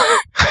stuff.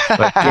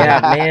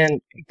 Yeah,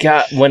 man.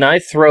 God, when I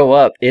throw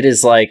up, it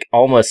is like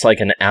almost like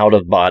an out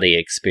of body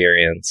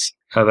experience.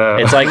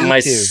 It's like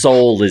my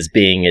soul is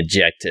being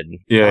ejected.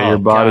 Yeah, your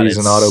body's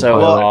an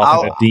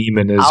autopilot, and a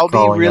demon is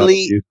crawling out of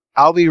you.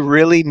 I'll be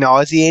really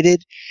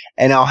nauseated,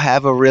 and I'll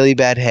have a really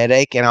bad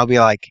headache, and I'll be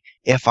like,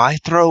 if I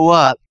throw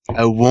up,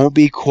 I won't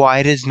be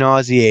quite as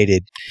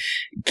nauseated.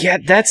 Yeah,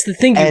 that's the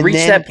thing. You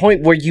reach that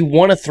point where you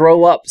want to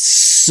throw up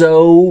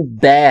so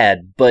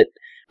bad, but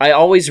I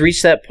always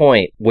reach that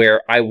point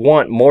where I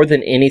want more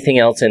than anything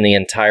else in the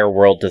entire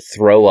world to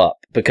throw up,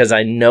 because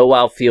I know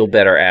I'll feel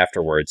better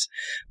afterwards,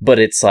 but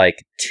it's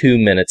like 2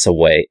 minutes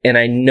away, and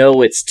I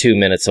know it's 2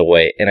 minutes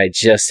away, and I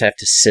just have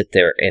to sit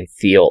there and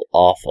feel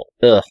awful.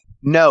 Ugh.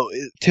 No,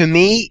 to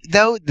me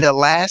though, the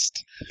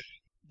last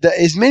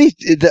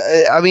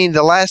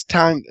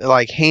time,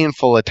 like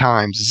handful of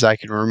times as I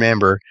can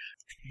remember,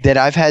 that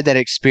I've had that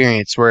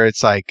experience where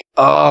it's like,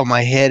 oh,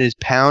 my head is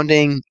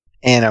pounding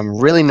and I'm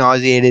really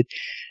nauseated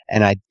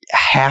and I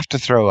have to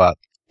throw up,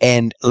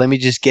 and let me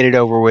just get it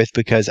over with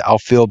because I'll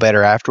feel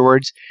better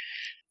afterwards.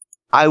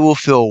 I will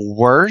feel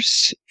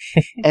worse,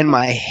 and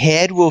my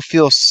head will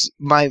feel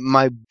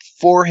my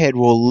forehead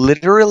will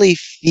literally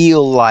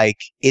feel like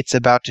it's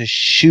about to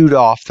shoot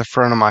off the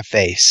front of my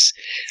face.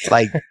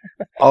 Like,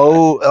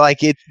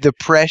 the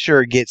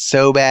pressure gets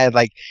so bad.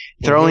 Like,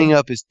 throwing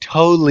up is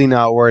totally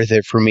not worth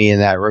it for me in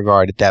that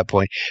regard at that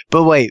point.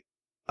 But wait,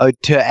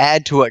 to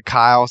add to what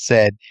Kyle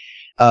said,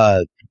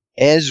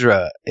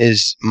 Ezra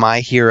is my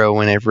hero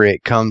whenever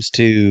it comes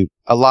to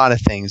a lot of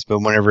things, but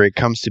whenever it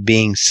comes to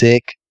being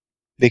sick,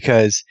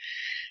 because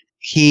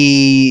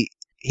he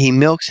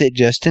milks it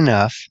just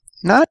enough.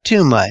 Not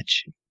too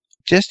much,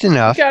 just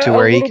enough to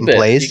where he can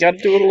play. You got to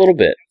do it a little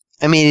bit.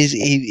 I mean,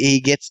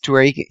 he gets to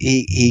where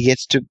he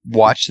gets to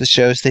watch the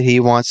shows that he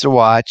wants to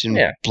watch and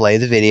play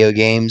the video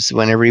games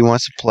whenever he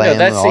wants to play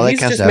them. He's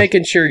just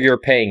making ssure you're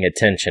paying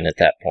attention at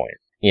that point.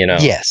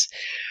 Yes,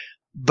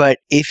 but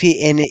if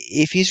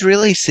he's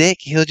really sick,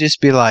 he'll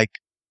just be like,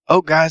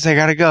 "Oh, guys, I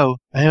gotta go,"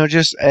 and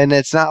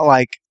it's not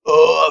like,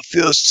 "Oh, I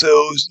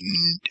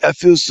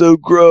feel so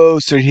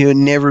gross," or he'll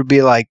never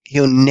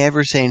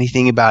say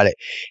anything about it.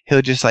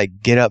 He'll just like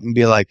get up and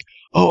be like,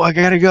 "Oh, I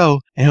gotta go,"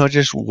 and he'll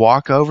just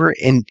walk over.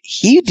 And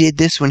he did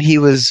this when he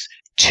was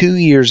 2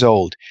 years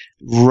old.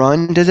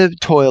 Run to the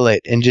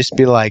toilet and just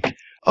be like,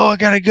 "Oh, I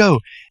gotta go."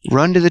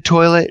 Run to the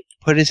toilet,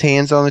 put his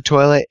hands on the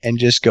toilet, and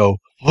just go,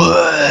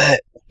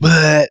 "What?"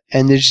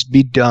 And then just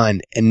be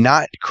done, and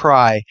not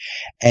cry,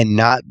 and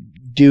not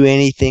do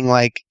anything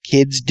like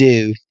kids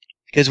do.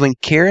 Because when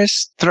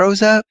Karis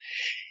throws up,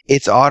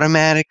 it's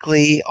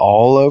automatically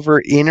all over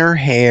in her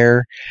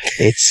hair.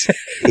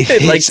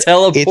 It like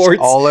teleports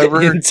all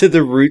over into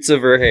the roots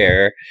of her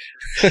hair.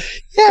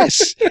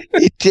 Yes,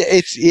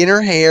 it's in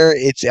her hair.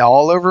 It's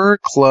all over her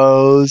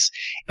clothes.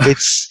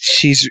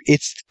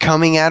 It's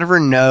coming out of her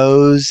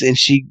nose, and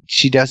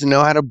she doesn't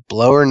know how to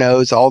blow her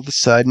nose. All of a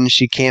sudden,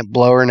 she can't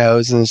blow her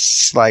nose, and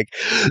it's like,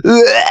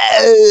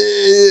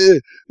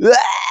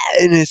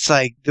 and it's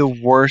like the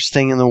worst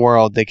thing in the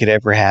world that could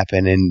ever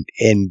happen, and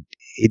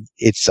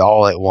it's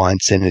all at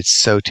once, and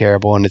it's so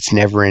terrible, and it's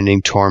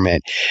never-ending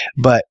torment.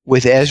 But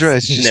with Ezra,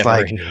 it's just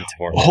like,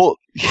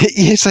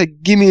 it's like,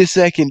 give me a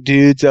second,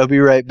 dudes. I'll be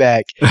right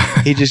back.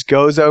 He just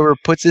goes over,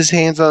 puts his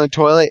hands on the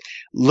toilet,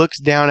 looks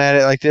down at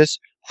it like this,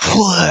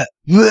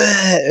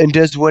 and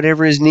does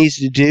whatever he needs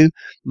to do,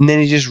 and then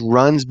he just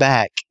runs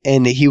back,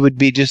 and he would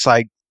be just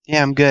like,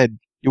 yeah, I'm good.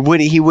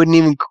 He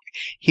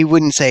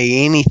wouldn't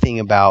say anything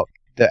about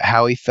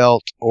how he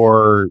felt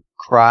or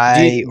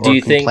cry or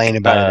complain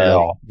about it at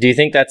all. Do you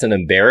think that's an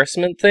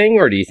embarrassment thing,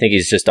 or do you think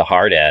he's just a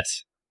hard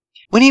ass?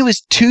 When he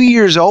was 2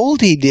 years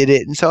old, he did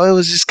it, and so it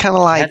was just kind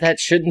of like... that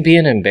shouldn't be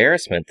an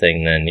embarrassment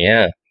thing then,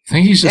 yeah. I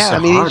think he's just a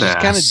hard ass. he just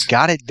kind of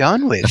got it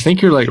done with. I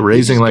think you're like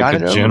raising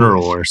like a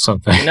general or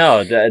something.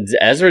 No,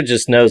 Ezra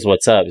just knows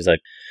what's up. He's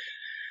like,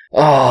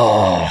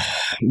 oh,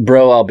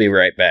 bro, I'll be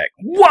right back.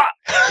 What?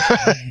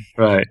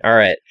 Right. All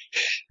right.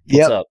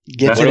 What's up?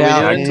 Gets it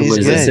out.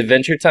 Is this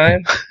adventure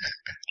time?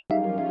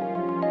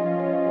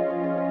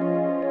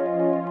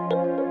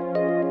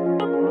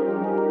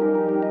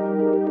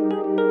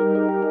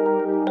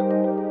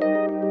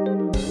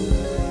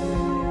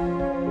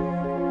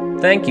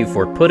 Thank you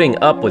for putting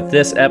up with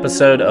this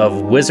episode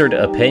of Wizard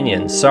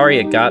Opinion. Sorry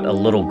it got a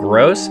little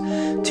gross.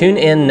 Tune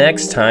in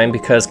next time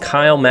because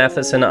Kyle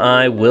Mathis and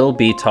I will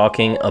be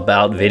talking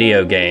about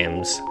video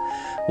games.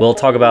 We'll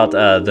talk about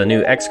the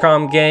new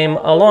XCOM game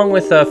along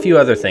with a few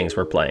other things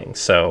we're playing.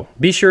 So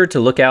be sure to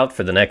look out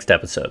for the next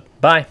episode.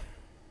 Bye.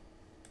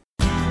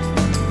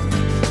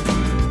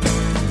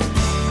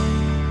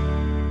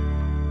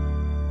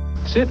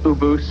 Sit,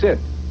 Ubu, sit.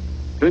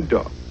 Good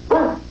dog.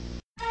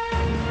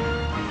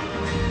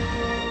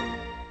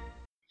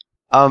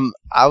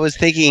 I was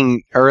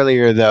thinking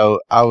earlier though,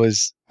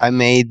 I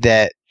made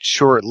that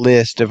short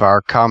list of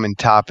our common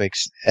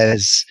topics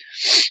as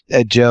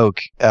a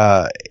joke.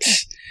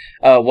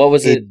 What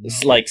was it?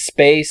 It's like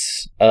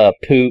space,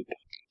 poop.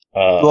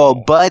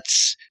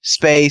 Butts,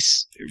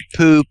 space,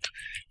 poop,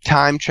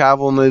 time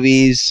travel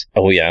movies.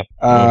 Oh yeah.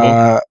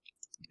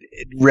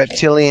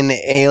 Reptilian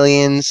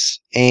aliens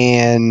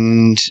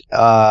and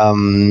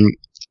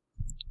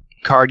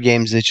card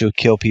games that you'll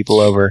kill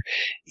people over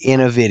in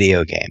a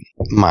video game,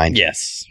 mind you. Yes.